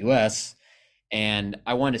capital of the US. And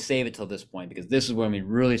I wanted to save it till this point because this is when we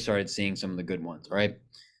really started seeing some of the good ones, right?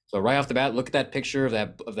 So right off the bat, look at that picture of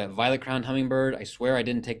that violet-crowned hummingbird. I swear I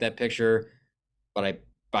didn't take that picture, but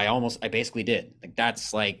I basically did. Like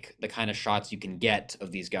that's like the kind of shots you can get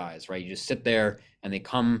of these guys, right? You just sit there and they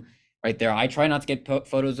come right there. I try not to get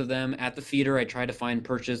photos of them at the feeder. I try to find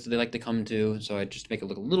perches that they like to come to, so I just make it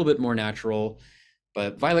look a little bit more natural.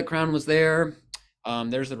 But violet crown was there.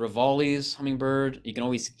 There's the Rivali's hummingbird. You can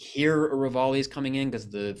always hear a Rivali's coming in because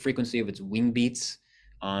the frequency of its wing beats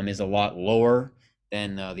is a lot lower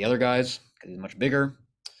than the other guys because it's much bigger.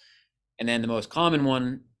 And then the most common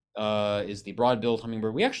one is the broad-billed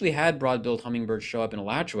hummingbird. We actually had broad-billed hummingbirds show up in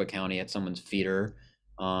Alachua County at someone's feeder,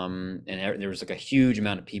 and there was like a huge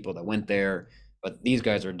amount of people that went there. But these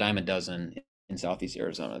guys are a dime a dozen in Southeast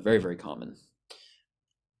Arizona. Very, very common.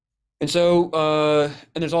 And so,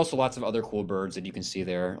 and there's also lots of other cool birds that you can see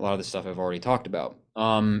there. A lot of the stuff I've already talked about.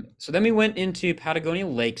 So then we went into Patagonia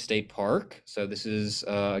Lake State Park. So this is,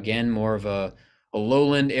 again, more of a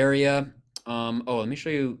lowland area. Let me show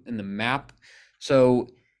you in the map. So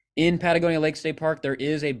In Patagonia Lake State Park, there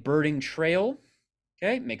is a birding trail.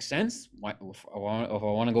 Okay, makes sense. If I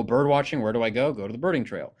want to go bird watching, where do I go? Go to the birding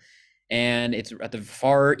trail. And it's at the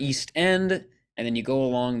far east end, and then you go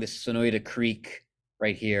along this Sonoyta Creek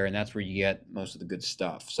right here, and that's where you get most of the good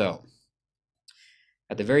stuff. So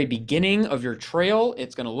at the very beginning of your trail,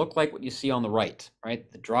 it's going to look like what you see on the right, right?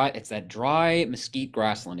 It's that dry mesquite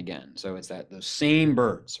grassland again. So it's those same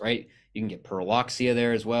birds, right? You can get Pearloxia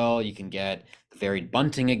there as well. You can get the varied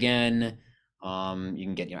bunting again. You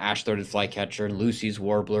can get, ash-throated flycatcher and Lucy's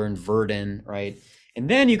warbler and verdin, right? And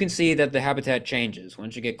then you can see that the habitat changes.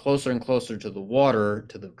 Once you get closer and closer to the water,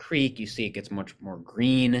 to the creek, you see it gets much more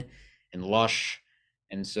green and lush.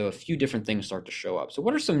 And so a few different things start to show up. So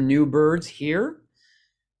what are some new birds here?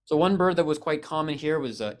 So one bird that was quite common here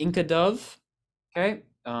was Inca dove. Okay,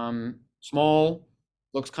 small,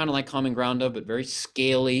 looks kind of like common ground dove, but very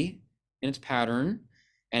scaly in its pattern,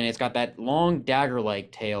 and it's got that long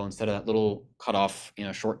dagger-like tail instead of that little cutoff,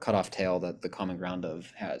 short cutoff tail that the common ground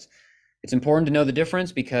dove has. It's important to know the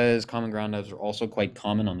difference because common ground doves are also quite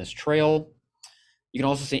common on this trail. You can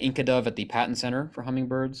also see Inca dove at the Patton Center for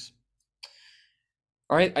hummingbirds.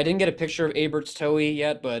 All right, I didn't get a picture of Abert's towhee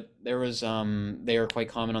yet, but they are quite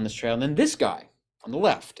common on this trail. And then this guy on the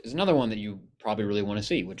left is another one that you probably really want to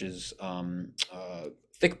see, which is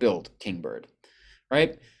thick-billed kingbird,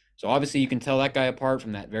 right? So obviously you can tell that guy apart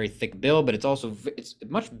from that very thick bill, but it's a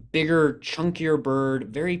much bigger, chunkier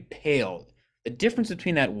bird, very pale. The difference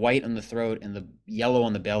between that white on the throat and the yellow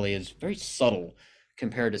on the belly is very subtle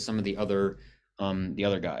compared to some of the other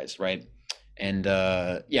guys, right? And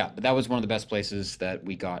yeah, but that was one of the best places that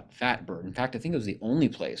we got fat bird. In fact, I think it was the only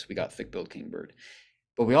place we got thick-billed kingbird.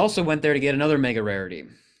 But we also went there to get another mega rarity,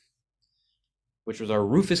 which was our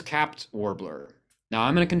rufous-capped warbler. Now,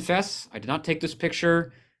 I'm going to confess, I did not take this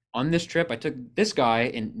picture on this trip. I took this guy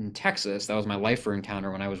in Texas. That was my lifer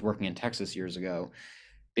encounter when I was working in Texas years ago,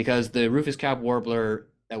 because the rufous-capped warbler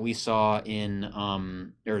that we saw in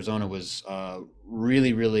Arizona was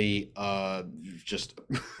really, really just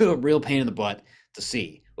a real pain in the butt to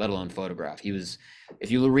see, let alone photograph.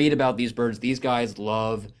 If you read about these birds, these guys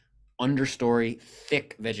love understory,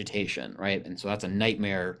 thick vegetation, right? And so that's a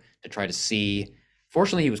nightmare to try to see.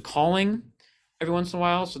 Fortunately, he was calling every once in a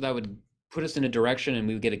while, so that would put us in a direction and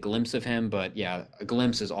we would get a glimpse of him. But yeah, a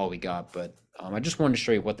glimpse is all we got. But I just wanted to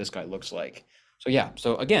show you what this guy looks like. So yeah,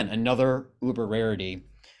 so again, another uber rarity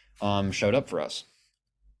showed up for us.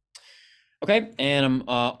 Okay, and I'm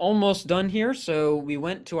almost done here. So we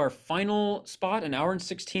went to our final spot, an hour and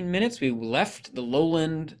 16 minutes. We left the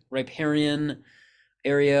lowland riparian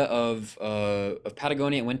area of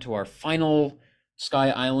Patagonia and went to our final Sky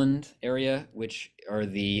Island area, which are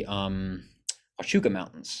the Huachuca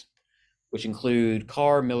Mountains, which include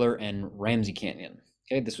Carr, Miller, and Ramsey Canyon.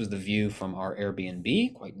 Okay, this was the view from our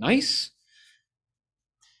Airbnb, quite nice.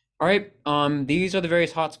 All right, these are the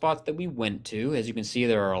various hotspots that we went to. As you can see,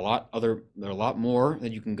 there are a lot more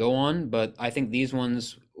that you can go on, but I think these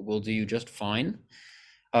ones will do you just fine.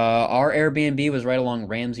 Our Airbnb was right along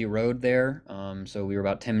Ramsey Road there, so we were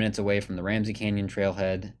about 10 minutes away from the Ramsey Canyon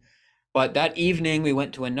trailhead. But that evening, we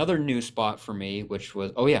went to another new spot for me, which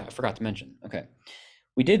was, oh yeah, I forgot to mention. Okay.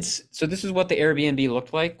 So this is what the Airbnb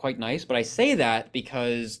looked like, quite nice. But I say that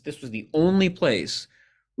because this was the only place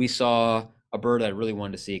we saw a bird I really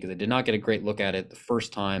wanted to see, because I did not get a great look at it the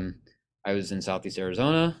first time I was in Southeast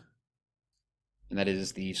Arizona. And that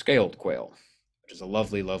is the scaled quail, which is a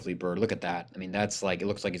lovely, lovely bird. Look at that. I mean, that's like, it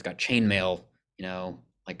looks like he's got chainmail,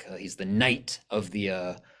 like he's the knight of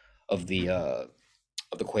the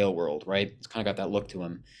quail world, right? It's kind of got that look to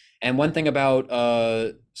him. And one thing about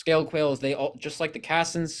scaled quail is they all, just like the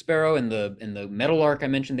Cassin's sparrow and the meadowlark I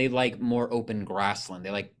mentioned, they like more open grassland.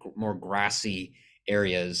 They like more grassy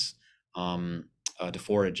areas to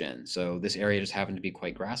forage in. So this area just happened to be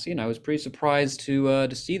quite grassy, and I was pretty surprised to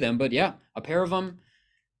see them. But yeah, a pair of them.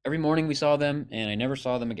 Every morning we saw them, and I never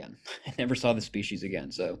saw them again. I never saw the species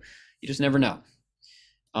again. So you just never know.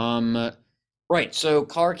 Right, so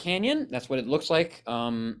Carr Canyon, that's what it looks like.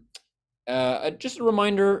 Just a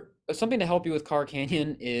reminder, something to help you with Carr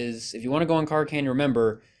Canyon is, if you want to go on Carr Canyon,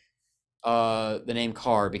 remember the name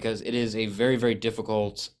Carr, because it is a very, very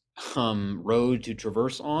difficult road to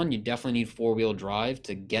traverse on. You definitely need four-wheel drive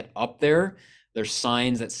to get up there. There's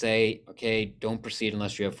signs that say, okay, don't proceed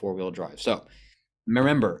unless you have four-wheel drive. So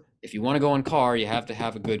remember, if you want to go on Carr, you have to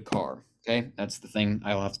have a good car. Okay, that's the thing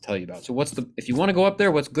I'll have to tell you about. So if you want to go up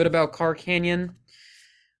there, what's good about Carr Canyon?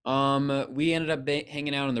 We ended up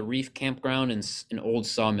hanging out in the Reef Campground in an old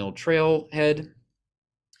Sawmill Trailhead.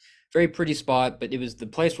 Very pretty spot, but it was the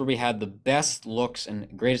place where we had the best looks and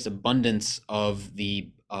greatest abundance of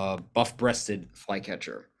the buff-breasted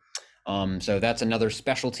flycatcher. So that's another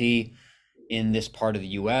specialty in this part of the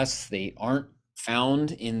US. They aren't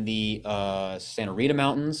found in the Santa Rita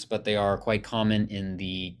Mountains, but they are quite common in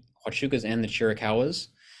the Huachucas and the Chiricahuas.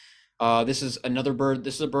 This is another bird.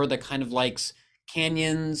 This is a bird that kind of likes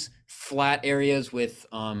canyons, flat areas with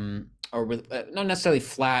or with not necessarily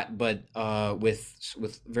flat, but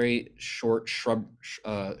with very short shrubs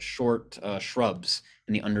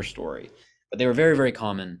in the understory. But they were very, very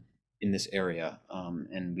common in this area,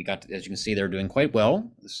 and we got to, as you can see, they're doing quite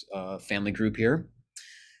well. This family group here.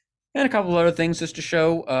 And a couple of other things just to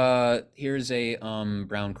show. Here's a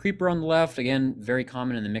brown creeper on the left. Again, very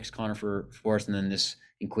common in the mixed conifer forest. And then this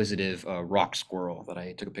inquisitive rock squirrel that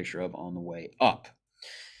I took a picture of on the way up.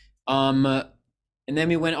 And then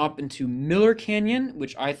we went up into Miller Canyon,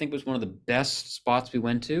 which I think was one of the best spots we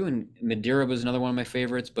went to. And Madeira was another one of my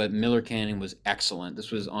favorites, but Miller Canyon was excellent.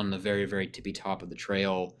 This was on the very, very tippy top of the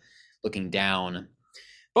trail, looking down.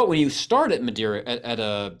 But when you start at Madeira, at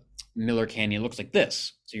a Miller Canyon, it looks like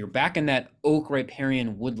this. So you're back in that oak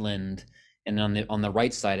riparian woodland, and on the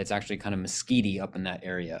right side, it's actually kind of mesquite up in that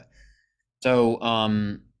area. So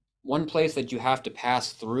one place that you have to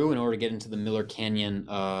pass through in order to get into the Miller Canyon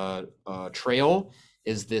trail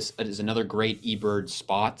is another great eBird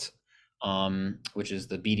spot, which is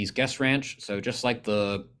the Beatty's Guest Ranch. So just like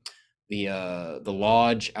the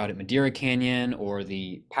lodge out at Madeira Canyon or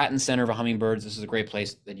the Patton Center for Hummingbirds, this is a great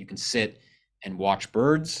place that you can sit and watch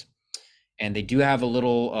birds. And they do have a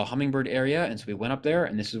little hummingbird area, and so we went up there,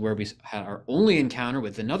 and this is where we had our only encounter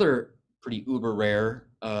with another pretty uber rare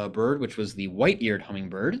bird, which was the white-eared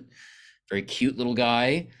hummingbird. Very cute little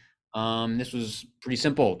guy. This was pretty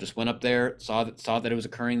simple. Just went up there, saw that it was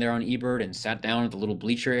occurring there on eBird, and sat down at the little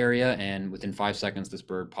bleacher area, and within 5 seconds, this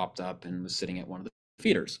bird popped up and was sitting at one of the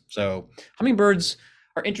feeders. So hummingbirds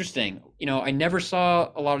are interesting. You know, I never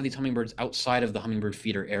saw a lot of these hummingbirds outside of the hummingbird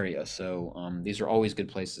feeder area. So these are always good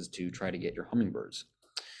places to try to get your hummingbirds.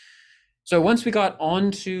 So once we got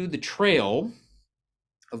onto the trail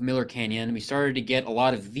of Miller Canyon, we started to get a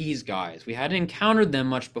lot of these guys. We hadn't encountered them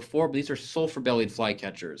much before, but these are sulfur-bellied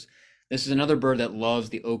flycatchers. This is another bird that loves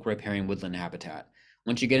the oak riparian woodland habitat.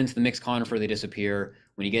 Once you get into the mixed conifer, they disappear.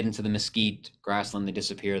 When you get into the mesquite grassland, they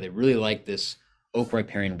disappear. They really like this oak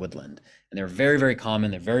riparian woodland, and they're very, very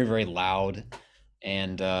common. They're very, very loud,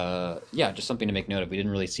 and yeah, just something to make note of. We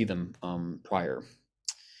didn't really see them prior.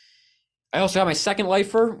 I also got my second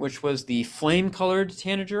lifer, which was the flame-colored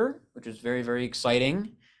tanager, which is very, very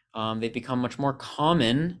exciting. They've become much more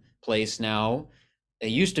commonplace now. They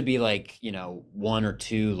used to be like, you know, one or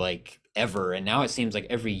two like ever, and now it seems like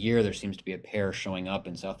every year there seems to be a pair showing up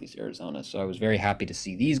in Southeast Arizona. So I was very happy to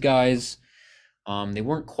see these guys. They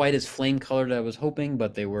weren't quite as flame colored as I was hoping,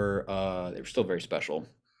 but they were still very special.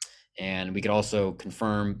 And we could also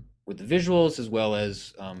confirm with the visuals as well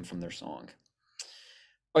as from their song.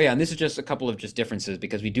 Oh yeah, and this is just a couple of just differences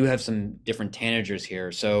because we do have some different tanagers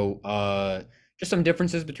here. So just some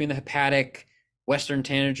differences between the hepatic Western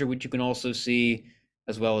tanager, which you can also see,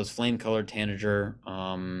 as well as flame colored tanager.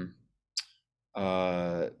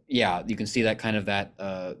 Yeah, you can see that kind of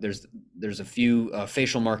there's a few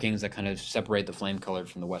facial markings that kind of separate the flame colored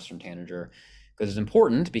from the Western tanager, because it's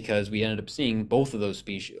important because we ended up seeing both of those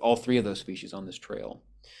species, all three of those species on this trail.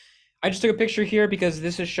 I just took a picture here because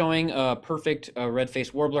this is showing a perfect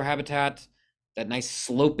red-faced warbler habitat, that nice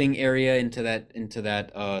sloping area into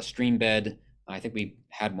that stream bed. I think we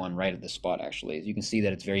had one right at this spot actually. As you can see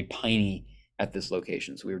that it's very piney at this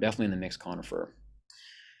location, so we were definitely in the mixed conifer.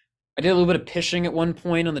 I did a little bit of fishing at one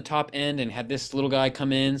point on the top end and had this little guy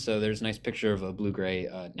come in. So there's a nice picture of a blue-gray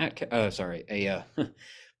a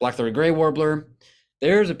black-throated gray warbler.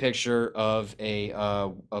 There's a picture of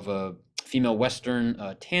a female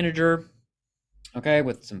Western tanager. Okay,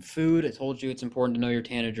 with some food. I told you it's important to know your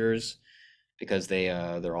tanagers because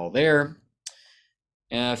they're all there.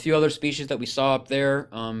 And a few other species that we saw up there: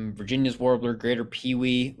 Virginia's warbler, greater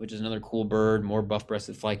pewee, which is another cool bird, more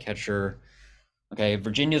buff-breasted flycatcher. Okay,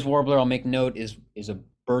 Virginia's warbler, I'll make note, is a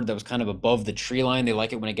bird that was kind of above the tree line. They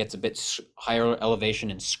like it when it gets a bit higher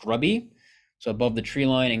elevation and scrubby. So above the tree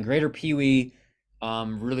line. And greater pewee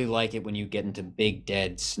really like it when you get into big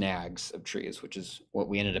dead snags of trees, which is what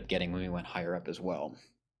we ended up getting when we went higher up as well.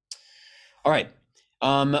 All right,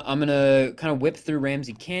 I'm gonna kind of whip through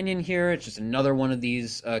Ramsey Canyon here. It's just another one of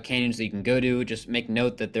these canyons that you can go to. Just make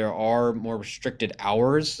note that there are more restricted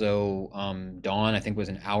hours. So dawn, I think, was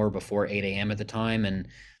an hour before 8 a.m. at the time, and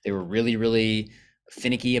they were really, really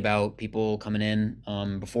finicky about people coming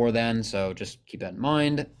in before then. So just keep that in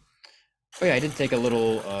mind. Oh yeah, I did take a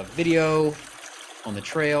little video on the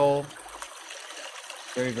trail.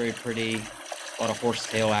 Very, very pretty. A lot of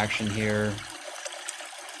horsetail action here.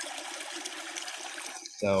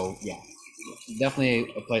 So yeah,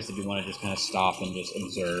 definitely a place that you want to just kind of stop and just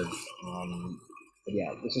observe. But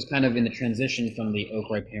yeah, this is kind of in the transition from the oak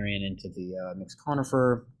riparian into the mixed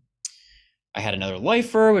conifer. I had another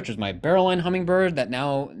lifer, which was my barrel-line hummingbird. That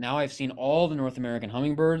now I've seen all the North American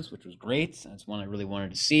hummingbirds, which was great. That's one I really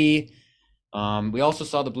wanted to see. We also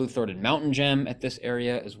saw the blue-throated mountain gem at this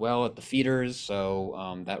area as well at the feeders.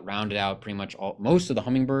 So that rounded out pretty much most of the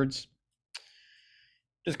hummingbirds.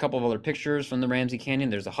 Just a couple of other pictures from the Ramsey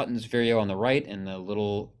Canyon. There's a Hutton's vireo on the right and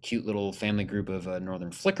the cute little family group of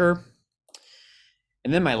northern flicker.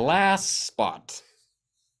 And then my last spot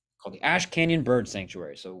called the Ash Canyon Bird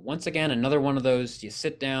Sanctuary. So once again, another one of those, you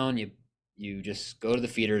sit down, you just go to the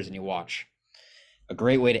feeders and you watch. A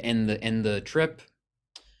great way to end the trip.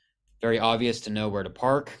 Very obvious to know where to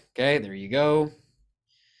park. Okay, there you go.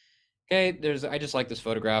 Okay, I just like this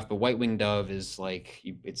photograph. The white-winged dove is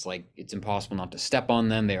it's impossible not to step on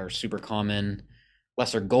them. They are super common.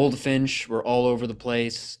 Lesser goldfinch were all over the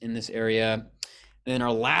place in this area. And then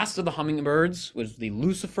our last of the hummingbirds was the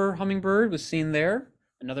Lucifer hummingbird, was seen there.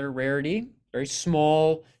 Another rarity, very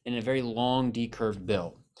small and a very long decurved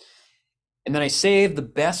bill. And then I saved the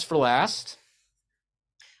best for last,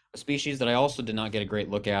 a species that I also did not get a great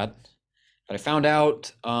look at. But I found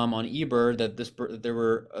out on eBird that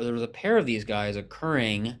there was a pair of these guys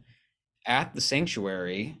occurring at the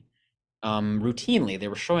sanctuary routinely. They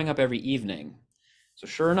were showing up every evening. So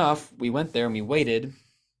sure enough, we went there and we waited.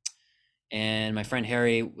 And my friend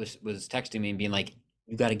Harry was texting me and being like,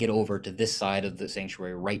 "You got to get over to this side of the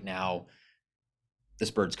sanctuary right now.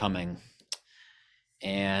 This bird's coming."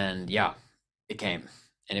 And yeah, it came,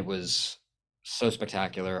 and it was so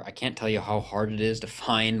spectacular. I can't tell you how hard it is to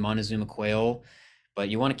find Montezuma quail, but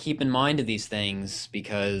you want to keep in mind of these things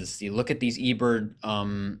because you look at these eBird,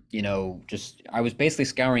 just I was basically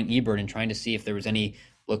scouring eBird and trying to see if there was any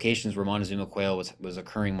locations where Montezuma quail was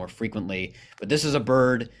occurring more frequently. But this is a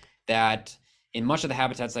bird that, in much of the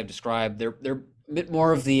habitats I've described, they're a bit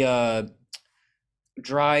more of the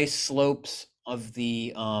dry slopes of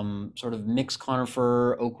the sort of mixed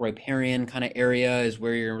conifer, oak riparian kind of area is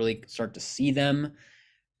where you really start to see them.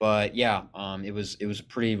 But yeah, it was a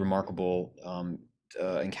pretty remarkable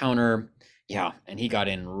encounter. Yeah, and he got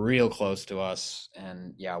in real close to us,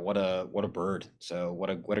 and yeah, what a bird. So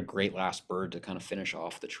what a great last bird to kind of finish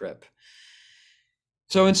off the trip.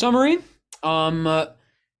 So in summary,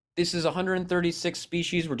 this is 136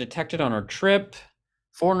 species were detected on our trip.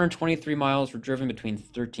 423 miles were driven between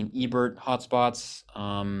 13 eBird hotspots.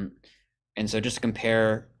 And so just to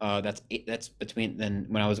compare, that's between then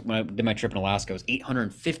when I did my trip in Alaska, it was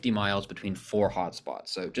 850 miles between 4 hotspots.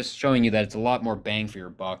 So just showing you that it's a lot more bang for your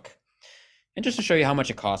buck. And just to show you how much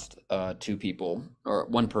it cost 2 people or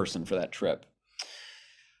 1 person for that trip.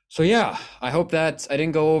 So yeah, I hope that I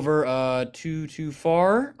didn't go over too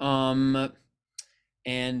far.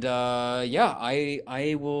 And yeah,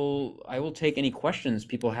 I will take any questions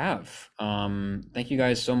people have. Thank you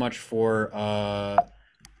guys so much for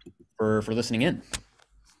listening in.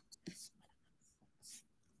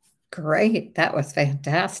 Great. That was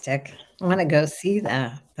fantastic. I want to go see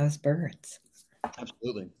those birds.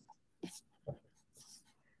 Absolutely.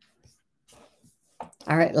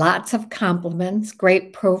 All right. Lots of compliments.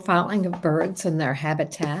 Great profiling of birds and their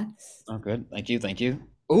habitats. Oh, good. Thank you. Thank you.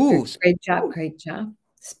 Ooh, Great job. Great job.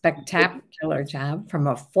 Spectacular job from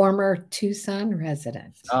a former Tucson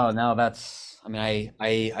resident. oh, now I mean,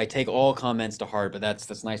 I take all comments to heart, but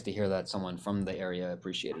that's nice to hear that someone from the area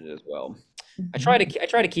appreciated it as well. I try to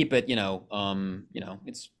keep it,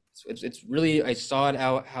 it's really, I saw it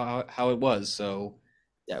how it was. So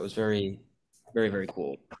yeah, it was very, very, very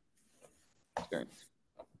cool experience.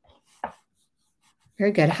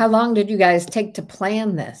 Very good. How long did you guys take to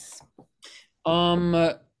plan this?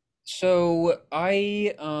 So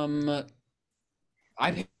I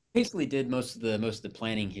basically did most of the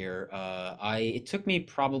planning here. It took me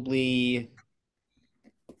probably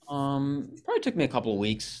took me a couple of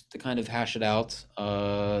weeks to kind of hash it out.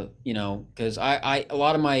 Because I a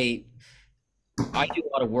lot of my I do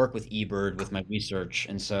a lot of work with eBird with my research,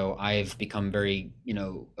 and so I've become very,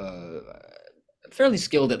 fairly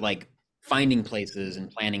skilled at like finding places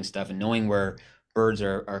and planning stuff and knowing where birds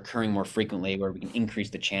are occurring more frequently, where we can increase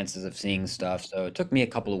the chances of seeing stuff. So it took me a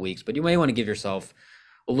couple of weeks, but you may want to give yourself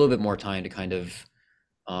a little bit more time to kind of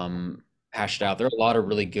hash it out. There are a lot of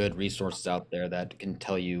really good resources out there that can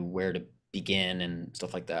tell you where to begin and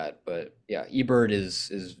stuff like that. But yeah, eBird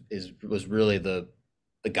was really the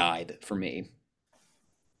guide for me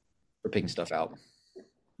for picking stuff out.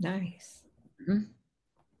 Nice.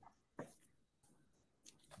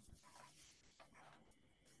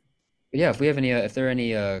 But yeah, if we have any, if there are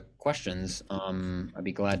any questions, I'd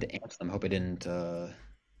be glad to answer them. Hope I didn't. Hope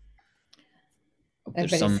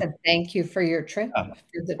there's Everybody some. said thank you for your trip. Yeah,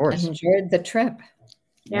 of course. Enjoyed the trip.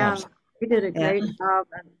 Yeah, Yeah, you did a Yeah. great job.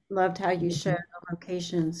 I loved how you showed Mhm. the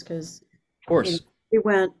locations because of course. we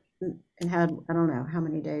went and had, I don't know how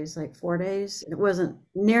many days, like 4 days. It wasn't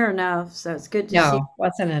near enough, so it's good to see. No,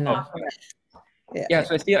 wasn't Oh, enough. Yeah. yeah.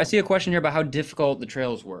 So I see a question here about how difficult the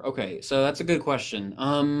trails were. Okay, so that's a good question.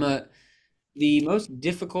 The most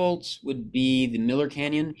difficult would be the Miller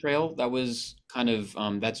Canyon Trail. That was kind of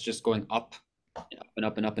that's just going up and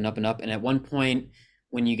up and up and up and up. And at one point,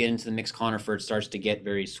 when you get into the mixed conifer, it starts to get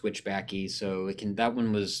very switchbacky. So it can that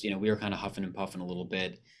one was, we were kind of huffing and puffing a little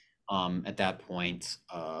bit at that point.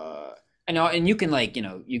 And you can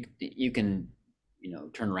you can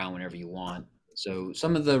turn around whenever you want. So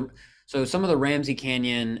some of the Ramsey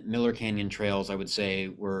Canyon, Miller Canyon trails, I would say,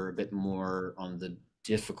 were a bit more on the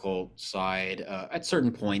difficult side at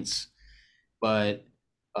certain points. But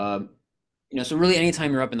so really,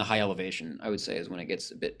 anytime you're up in the high elevation, I would say is when it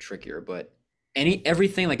gets a bit trickier. But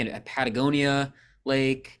everything like in Patagonia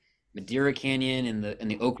Lake, Madeira Canyon,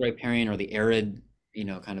 and the Oak Riparian or the arid,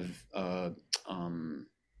 kind of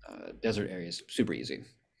desert areas, super easy.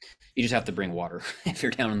 You just have to bring water if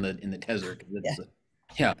you're down in the desert.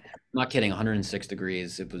 Yeah, I'm not kidding. 106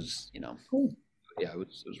 degrees. It was, yeah, it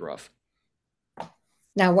was rough.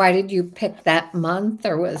 Now, why did you pick that month,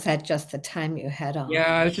 or was that just the time you had off?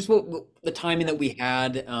 Yeah, it's just the timing that we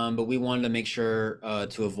had, but we wanted to make sure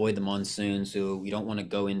to avoid the monsoon, so we don't want to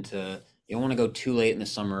go into you don't want to go too late in the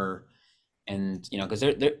summer, and because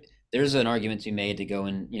there's an argument to be made to go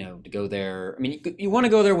in, to go there. I mean, you want to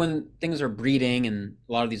go there when things are breeding and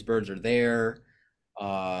a lot of these birds are there.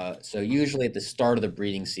 So usually at the start of the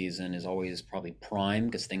breeding season is always probably prime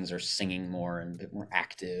because things are singing more and a bit more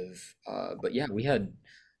active. But yeah, we had,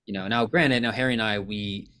 now granted, now Harry and I,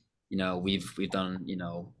 we've done,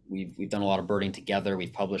 we've done a lot of birding together.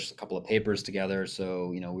 We've published a couple of papers together.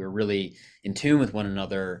 So, we're really in tune with one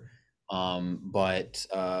another. But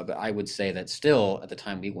I would say that still at the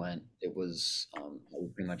time we went, it was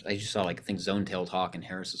pretty much, I just saw like things zone-tailed hawk and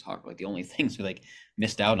Harris's hawk, like the only things we like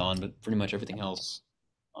missed out on, but pretty much everything else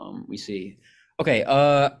we see. Okay,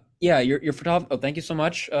 yeah, your photography. Oh, thank you so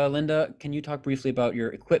much, Linda. Can you talk briefly about your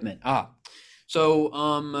equipment? So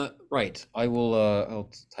right, I'll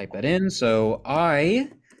type that in. So I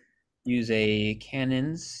use a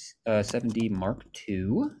Canon 7D Mark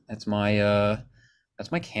II. That's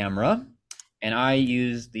my camera, and I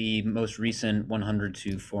use the most recent 100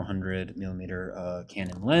 to 400 millimeter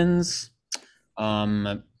Canon lens.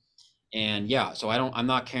 And yeah, so I'm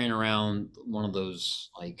not carrying around one of those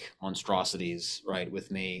like monstrosities, right,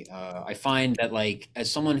 with me. I find that like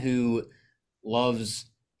as someone who loves,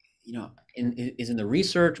 is in the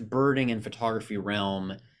research, birding, and photography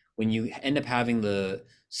realm, when you end up having the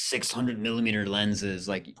 600 millimeter lenses,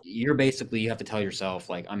 like you have to tell yourself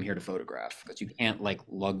like I'm here to photograph because you can't like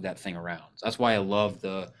lug that thing around. So that's why I love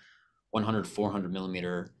the 100 400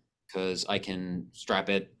 millimeter because I can strap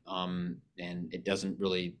it and it doesn't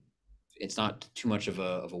really it's not too much of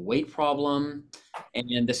a weight problem.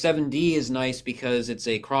 And the 7D is nice because it's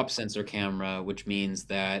a crop sensor camera, which means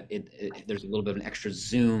that there's a little bit of an extra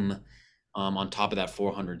zoom on top of that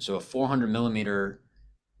 400. So a 400 millimeter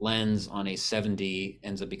lens on a 7D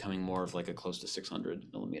ends up becoming more of like a close to 600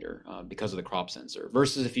 millimeter because of the crop sensor.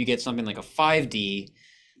 Versus if you get something like a 5D,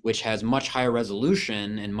 which has much higher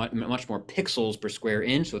resolution and much more pixels per square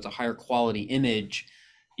inch, so it's a higher quality image,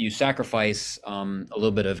 you sacrifice a little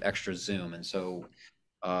bit of extra zoom. And so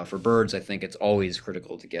for birds, I think it's always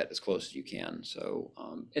critical to get as close as you can. So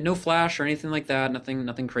and no flash or anything like that,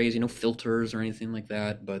 nothing crazy, no filters or anything like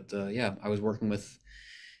that. But yeah, I was working with,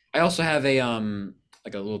 I also have a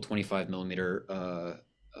like a little 25 millimeter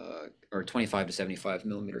or 25 to 75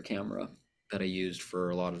 millimeter camera that I used for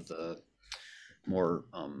a lot of the more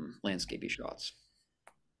landscapey shots.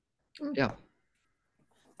 Yeah.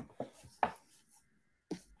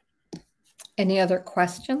 Any other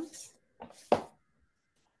questions?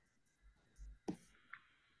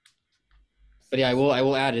 But yeah, I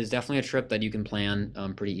will add, it's definitely a trip that you can plan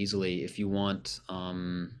pretty easily if you want.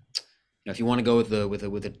 If you want to go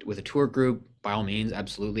with a tour group, by all means,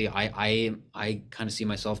 absolutely. I kind of see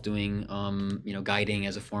myself doing guiding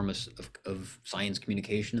as a form of science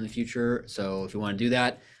communication in the future. So if you want to do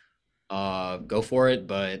that, go for it.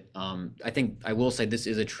 But I think I will say this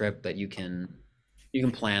is a trip that you can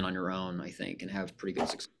plan on your own, I think, and have pretty good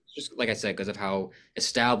success. Just like I said, because of how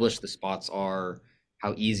established the spots are,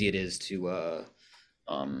 how easy it is to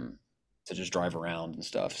just drive around and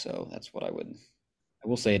stuff. So that's what I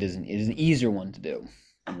will say. It is an easier one to do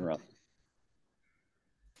on your own.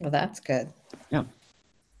 Well, that's good. Yeah.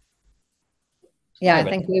 Yeah, Yeah, I but-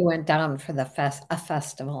 think we went down for a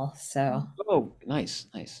festival, so Oh, nice,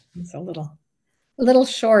 nice. it's a little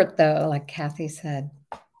short though, like Kathy said.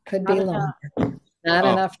 Could be Not longer. Not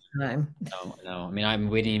Oh. enough time. No. I mean,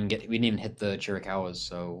 we didn't even hit the Chiricahuas,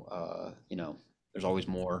 so you know, there's always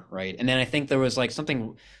more, right? And then I think there was like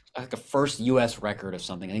something like a first U.S. record of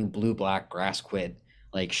something. I think blue-black grass quit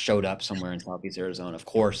like showed up somewhere in Southeast Arizona. Of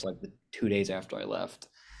course, like the 2 days after I left.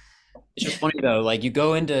 It's just funny though, like you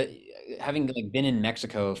go into having like been in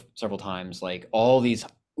Mexico several times, like all these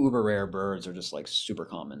uber rare birds are just like super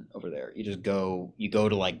common over there. You go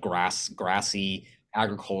to like grassy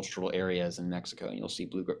agricultural areas in Mexico and you'll see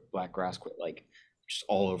black grass quit like just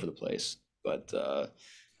all over the place. But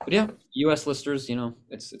yeah, US listers, you know,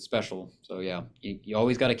 it's special. So yeah, you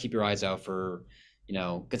always got to keep your eyes out for, you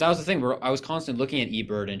know, because that was the thing where I was constantly looking at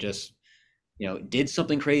eBird and just, you know, did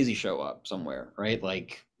something crazy show up somewhere, right?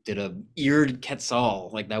 Like did a eared quetzal,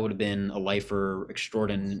 like that would have been a lifer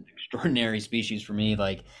extraordinary species for me.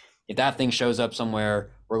 Like if that thing shows up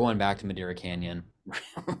somewhere, we're going back to Madeira Canyon.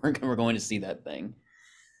 We're going to see that thing.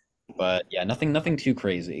 But yeah, nothing too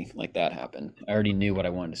crazy like that happened. I already knew what I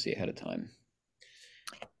wanted to see ahead of time.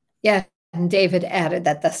 Yeah, and David added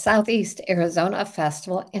that the Southeast Arizona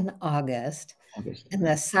Festival in August and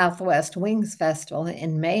the Southwest Wings Festival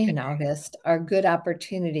in May and August are good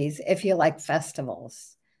opportunities if you like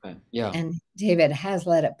festivals. Okay. Yeah. And David has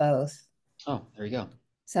led at both. Oh, there you go.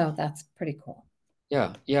 So that's pretty cool.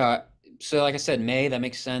 Yeah. So like I said, May, that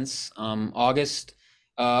makes sense. August,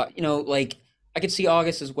 you know, like I could see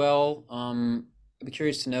August as well. I'd be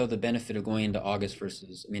curious to know the benefit of going into August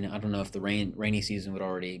versus, I mean, I don't know if the rainy season would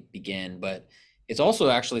already begin, but it's also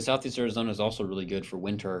actually Southeast Arizona is also really good for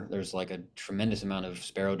winter. There's like a tremendous amount of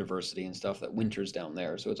sparrow diversity and stuff that winters down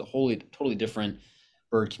there. So it's a totally different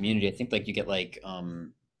bird community. I think like you get like,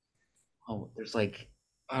 there's like,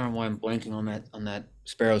 I don't know why I'm blanking on that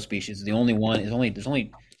sparrow species. The only one is there's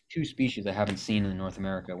only two species I haven't seen in North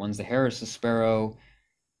America. One's the Harris's sparrow,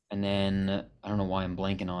 and then I don't know why I'm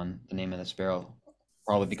blanking on the name of the sparrow.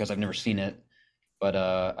 Probably because I've never seen it. But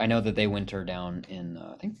I know that they winter down in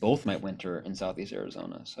I think both might winter in Southeast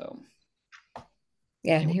Arizona. So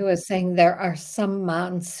yeah, and he was saying there are some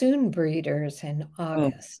monsoon breeders in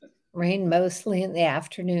August. Rain mostly in the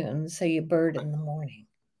afternoon, so you bird in the morning.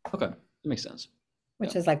 Okay, that makes sense.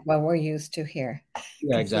 Which is like what we're used to here.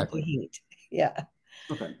 Yeah, exactly. Heat. Yeah.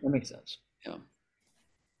 Okay, that makes sense. Yeah.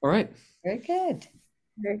 All right. Very good.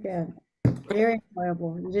 Very good. Very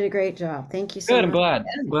enjoyable. You did a great job. Thank you so Good. much.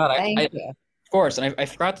 I'm glad. Thank you. Of course, and I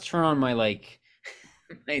forgot to turn on my like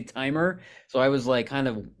my timer, so I was like kind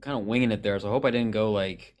of winging it there. So I hope I didn't go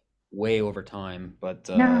like way over time. But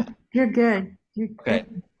No, you're good. You're okay,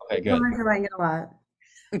 good. okay, good. I'm enjoying it a lot.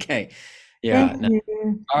 Okay, yeah. Thank no-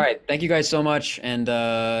 you. All right, thank you guys so much, and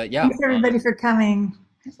yeah, Thanks everybody for coming.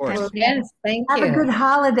 of course. Yes, thank Have you. a good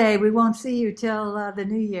holiday. We won't see you till the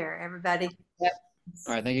new year, everybody.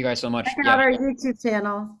 All right, thank you guys so much. Check Yeah, out our YouTube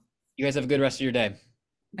channel. you guys have a good rest of your day.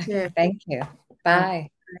 Yeah. Thank you. Bye.